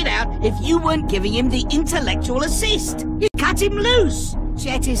have made it out if you weren't giving him the intellectual assist. You cut him loose.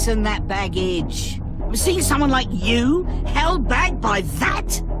 Jettison that baggage. Seeing someone like you held back by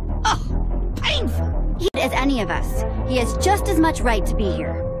that? Oh, painful. As any of us, he has just as much right to be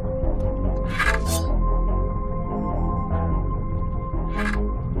here.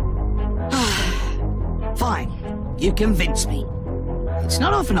 Fine. You convince me. It's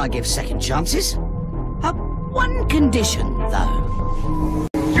not often I give second chances. One condition, though.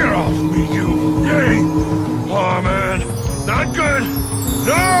 Get off me, you! Yay! Oh, man. Not good!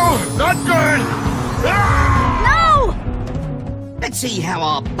 No! Not good! Ah! No! Let's see how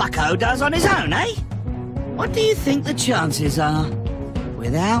our bucko does on his own, eh? What do you think the chances are?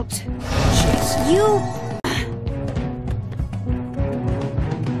 Without chess. You...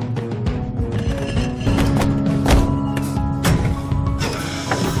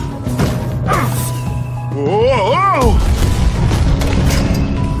 Whoa!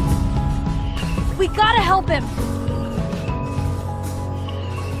 We gotta help him!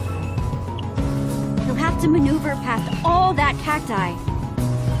 He'll have to maneuver past all that cacti.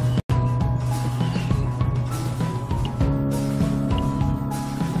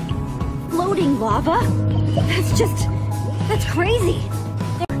 Floating lava? That's crazy.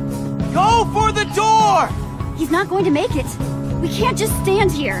 Go for the door! He's not going to make it. We can't just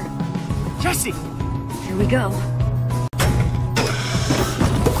stand here. Jesse! Here we go.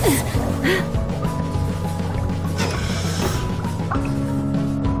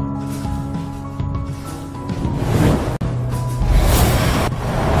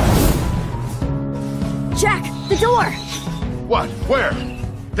 Jack, the door! What? Where?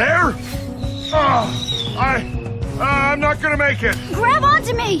 There? Oh, I'm not gonna make it. Grab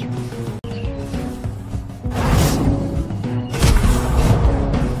onto me!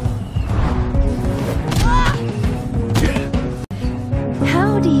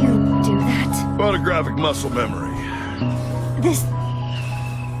 How do you do that? Photographic muscle memory. This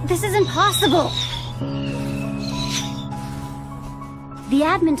is impossible. The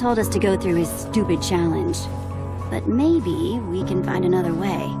admin told us to go through his stupid challenge, but maybe we can find another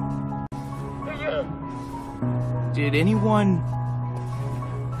way. Did anyone...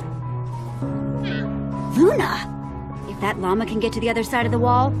 Luna! If that llama can get to the other side of the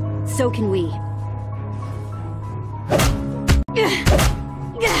wall, so can we.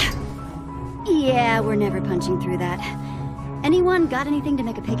 Yeah, we're never punching through that. Anyone got anything to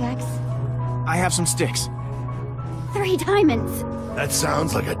make a pickaxe? I have some sticks. 3 diamonds! That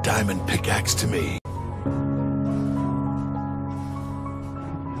sounds like a diamond pickaxe to me.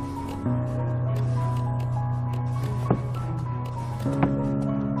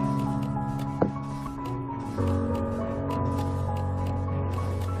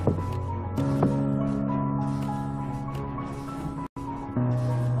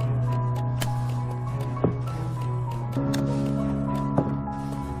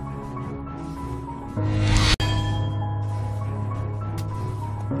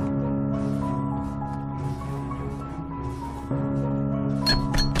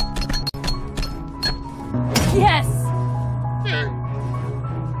 Yes!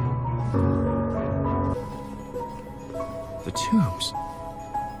 The tombs.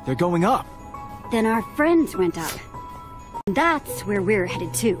 They're going up. Then our friends went up. That's where we're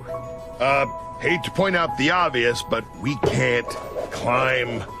headed to. Hate to point out the obvious, but we can't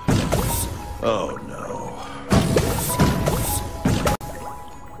climb. Oh, no.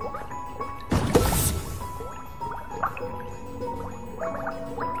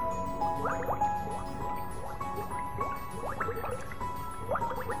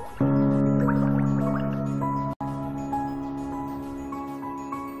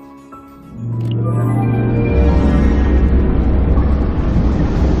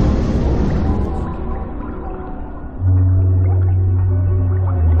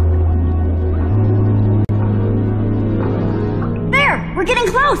 We're getting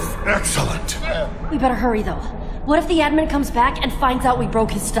close! Excellent. We better hurry, though. What if the admin comes back and finds out we broke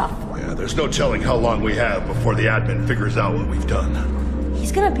his stuff? Yeah, there's no telling how long we have before the admin figures out what we've done.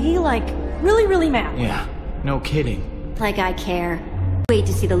 He's gonna be, like, really, really mad. Yeah, no kidding. Like I care. Wait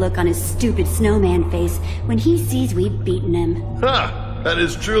to see the look on his stupid snowman face when he sees we've beaten him. Ha! That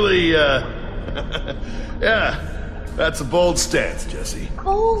is truly, yeah, that's a bold stance, Jesse.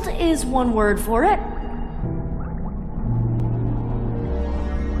 Bold is one word for it.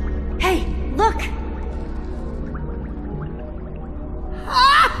 Hey, look!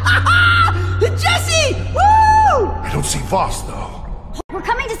 Jesse! Woo! I don't see Voss, though. We're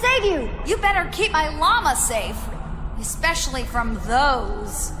coming to save you! You better keep my llama safe. Especially from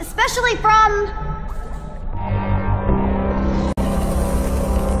those. Especially from...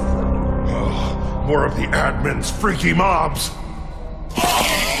 Oh, more of the admin's freaky mobs.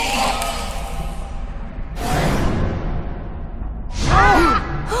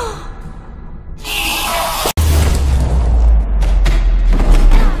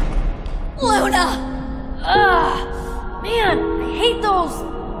 Luna! Man, I hate those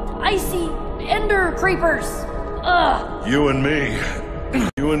icy ender creepers. Ugh. You and me.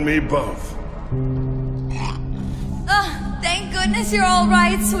 You and me both. Thank goodness you're all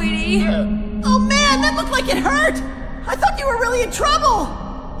right, sweetie. Oh man, that looked like it hurt! I thought you were really in trouble!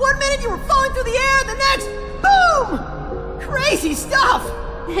 1 minute you were falling through the air, the next, boom! Crazy stuff!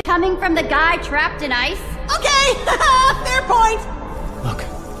 Coming from the guy trapped in ice? Okay, fair point! Look,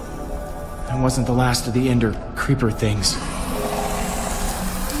 that wasn't the last of the ender creeper things.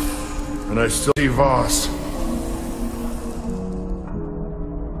 And I still see Voss.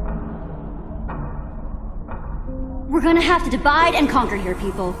 We're gonna have to divide and conquer here,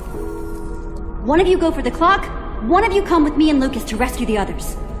 people. One of you go for the clock, one of you come with me and Lucas to rescue the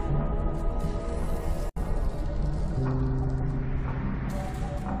others.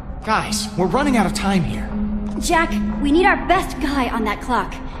 Guys, we're running out of time here. Jack, we need our best guy on that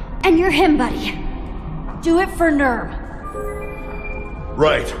clock. And you're him, buddy. Do it for Nerm.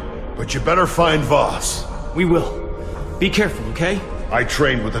 Right, but you better find Voss. We will. Be careful, okay? I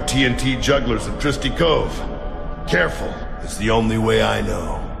trained with the TNT jugglers at Tristy Cove. Careful is the only way I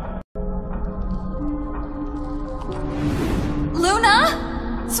know.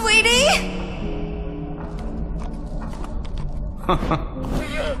 Luna? Sweetie?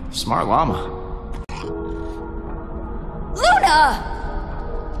 Smart llama. Luna!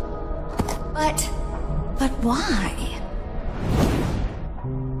 But why?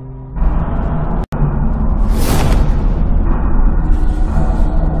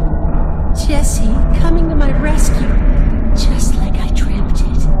 Jesse, coming to my rescue, just like I dreamt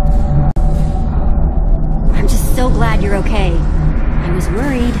it. I'm just so glad you're okay. I was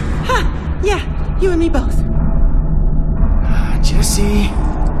worried. Ha! Yeah, you and me both. Jesse. You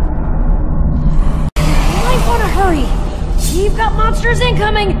might want to hurry. You've got monsters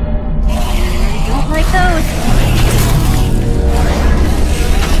incoming. I don't like those.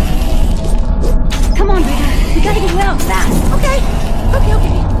 Come on, Rita. We gotta get you out fast. Okay.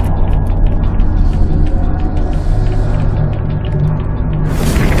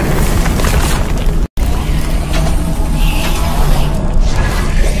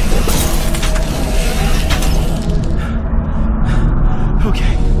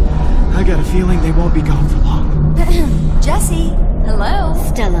 Okay, I got a feeling they won't be gone for long. Jesse, hello?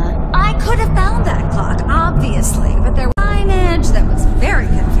 Stella. I could have found that clock, obviously, but there was a signage that was very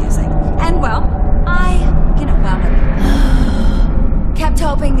confusing. And, well, I, wound up... kept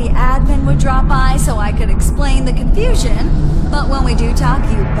hoping the admin would drop by so I could explain the confusion. But when we do talk,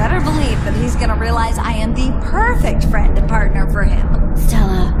 you better believe that he's gonna realize I am the perfect friend and partner for him.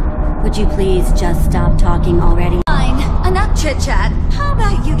 Stella, would you please just stop talking already? Fine, enough chit-chat. How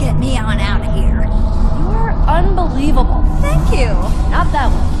about you get me on out of here? You're unbelievable. Thank you. Not that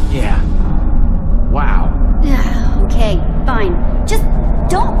one. Yeah. Wow. Okay, fine. Just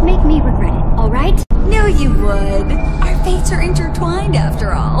don't make me regret it, alright? Knew you would. Our fates are intertwined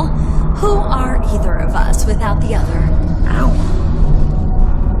after all. Who are either of us without the other? Ow.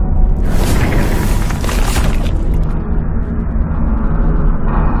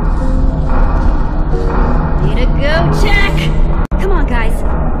 Way to go, Jack! Come on, guys.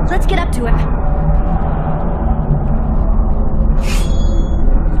 Let's get up to him.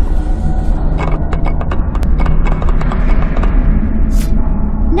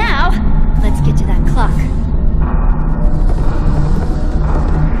 Now, let's get to that clock.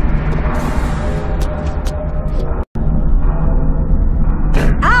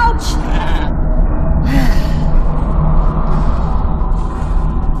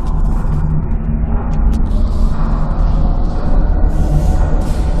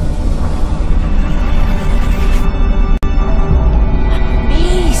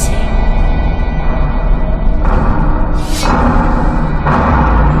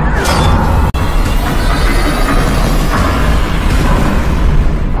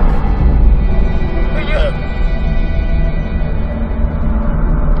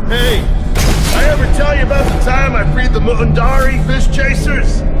 Undari fish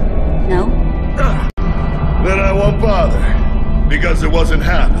chasers? No. Then I won't bother, because it wasn't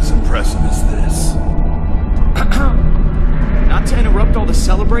half as impressive as this. Not to interrupt all the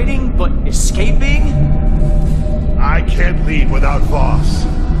celebrating, but escaping? I can't leave without Voss.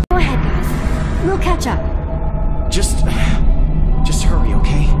 Go ahead, guys. We'll catch up. Just hurry,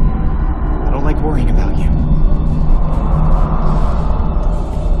 okay? I don't like worrying about you.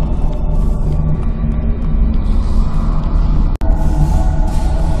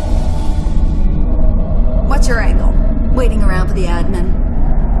 What's your angle? Waiting around for the admin?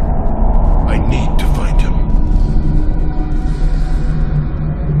 I need to find him.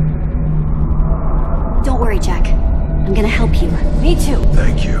 Don't worry, Jack. I'm gonna help you. Me too.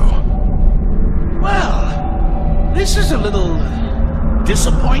 Thank you. Well, this is a little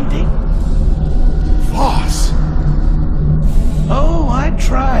disappointing. Voss! Oh, I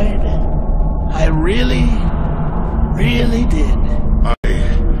tried. I really did.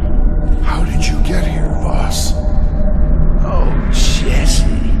 How did you get here, Voss? Oh,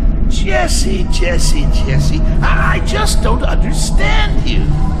 Jesse. I just don't understand you.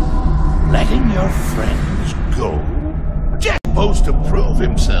 Letting your friends go? Jack's supposed to prove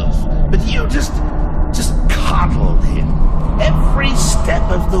himself, but you just coddled him every step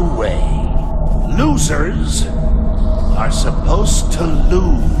of the way. Losers are supposed to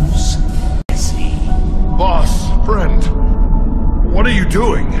lose, Jesse. Voss, friend, what are you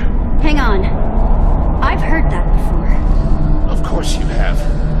doing? Hang on. I've heard that before. Of course you have.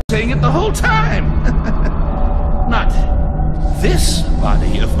 Saying it the whole time. Not this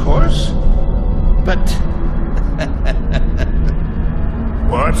body, of course, but...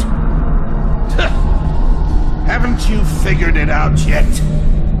 What? Haven't you figured it out yet?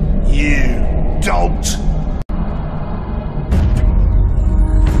 You dolt!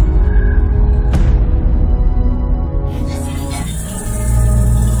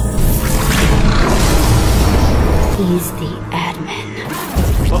 He's the admin.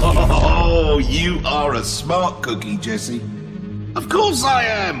 Oh, you are a smart cookie, Jesse. Of course I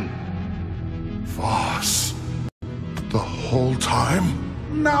am! Voss. The whole time?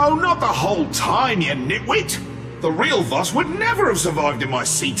 No, not the whole time, you nitwit! The real Voss would never have survived in my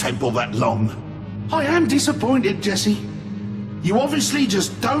sea temple that long. I am disappointed, Jesse. You obviously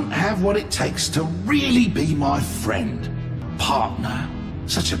just don't have what it takes to really be my friend, partner.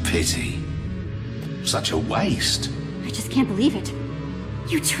 Such a pity. Such a waste. I just can't believe it.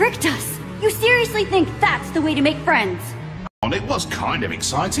 You tricked us! You seriously think that's the way to make friends? And it was kind of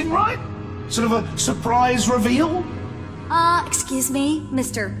exciting, right? Sort of a surprise reveal? Excuse me,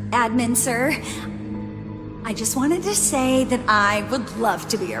 Mr. Admin, sir. I just wanted to say that I would love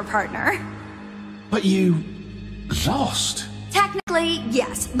to be your partner. But you... lost. Technically,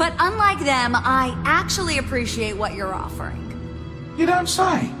 yes, but unlike them, I actually appreciate what you're offering. You don't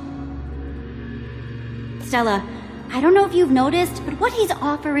say. Stella, I don't know if you've noticed, but what he's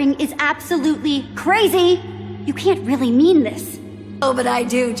offering is absolutely crazy! You can't really mean this. Oh, but I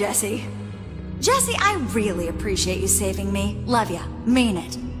do, Jesse. Jesse, I really appreciate you saving me. Love ya. Mean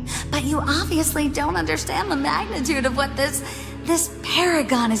it. But you obviously don't understand the magnitude of what this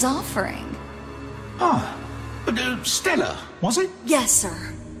paragon is offering. Oh, but Stella, was it? Yes,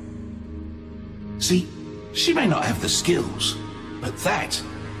 sir. See, she may not have the skills, but that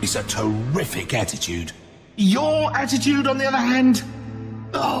is a terrific attitude. Your attitude, on the other hand?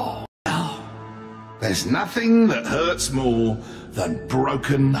 Oh, no. There's nothing that hurts more than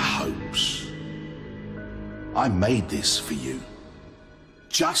broken hopes. I made this for you.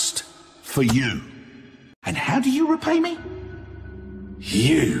 Just for you. And how do you repay me?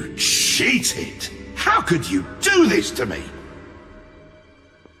 You cheated! How could you do this to me?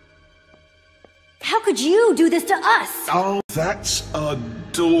 How could you do this to us? Oh, that's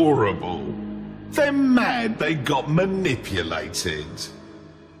adorable. They're mad they got manipulated.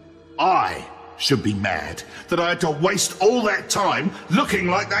 I should be mad that I had to waste all that time looking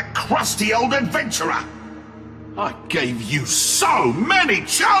like that crusty old adventurer. I gave you so many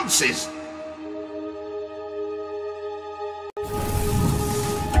chances!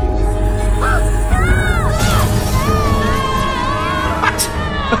 What?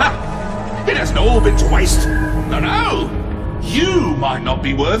 It hasn't all been to waste. No. You might not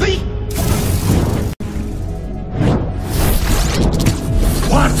be worthy.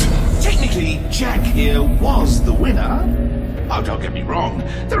 What? Technically, Jack here was the winner. Oh, don't get me wrong.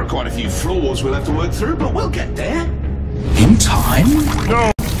 There are quite a few flaws we'll have to work through, but we'll get there. In time?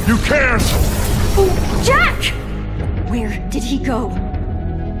 No, you can't! Oh, Jack! Where did he go?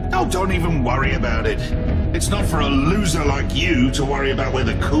 Oh, don't even worry about it. It's not for a loser like you to worry about where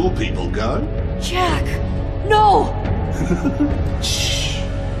the cool people go. Jack! No! Shh.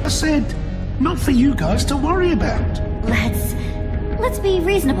 I said, not for you guys to worry about. Let's be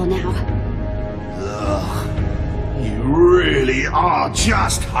reasonable now. Ugh. You really are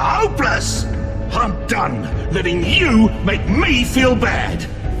just hopeless. I'm done letting you make me feel bad.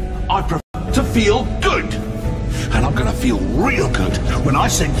 I prefer to feel good. And I'm gonna feel real good when I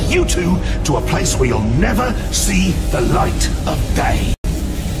send you two to a place where you'll never see the light of day.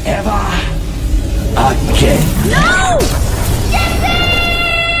 Ever again. No!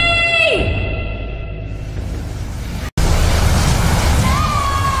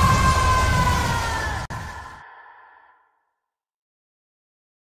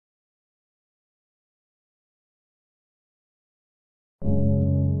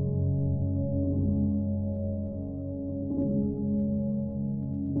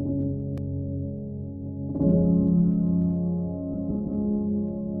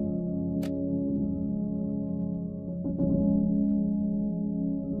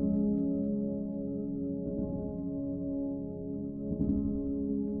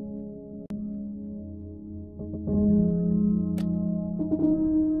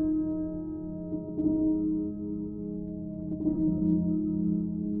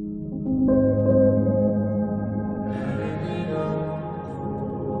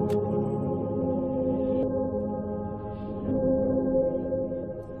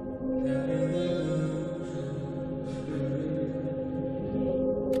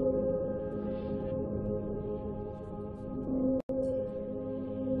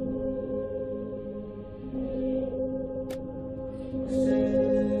 Jesse!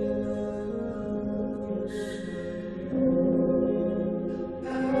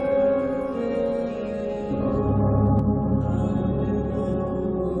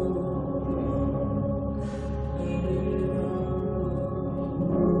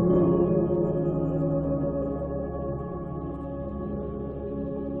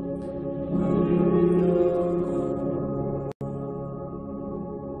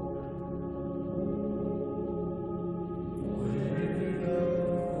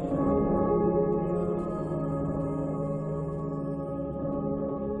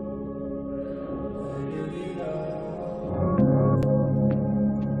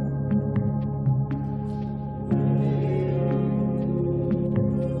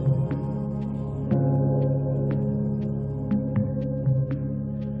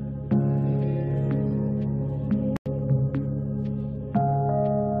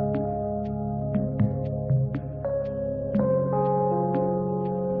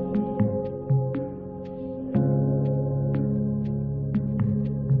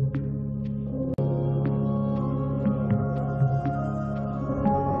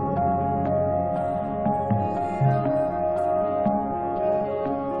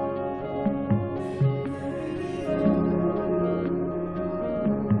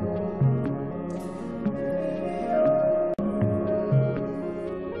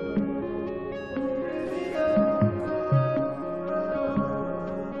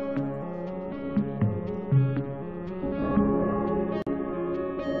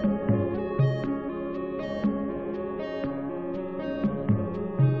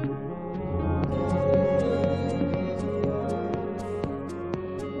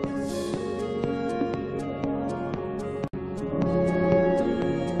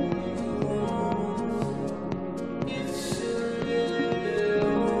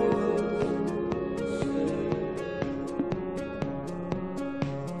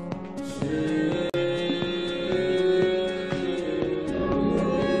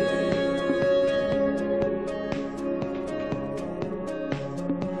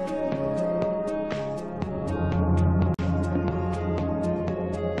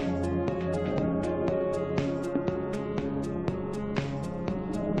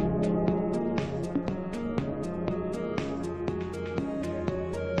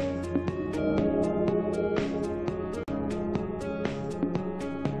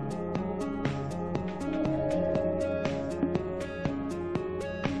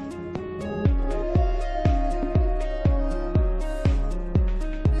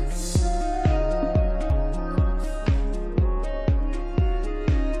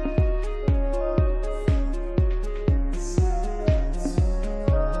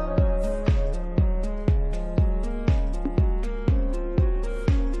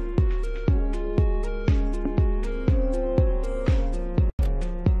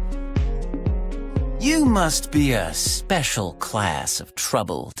 You must be a special class of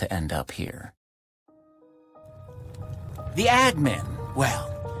trouble to end up here. The admin,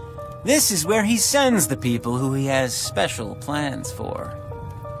 well, this is where he sends the people who he has special plans for.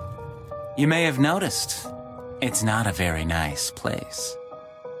 You may have noticed, It's not a very nice place.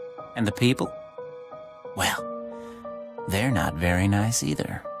 And the people? Well, they're not very nice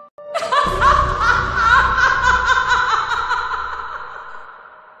either.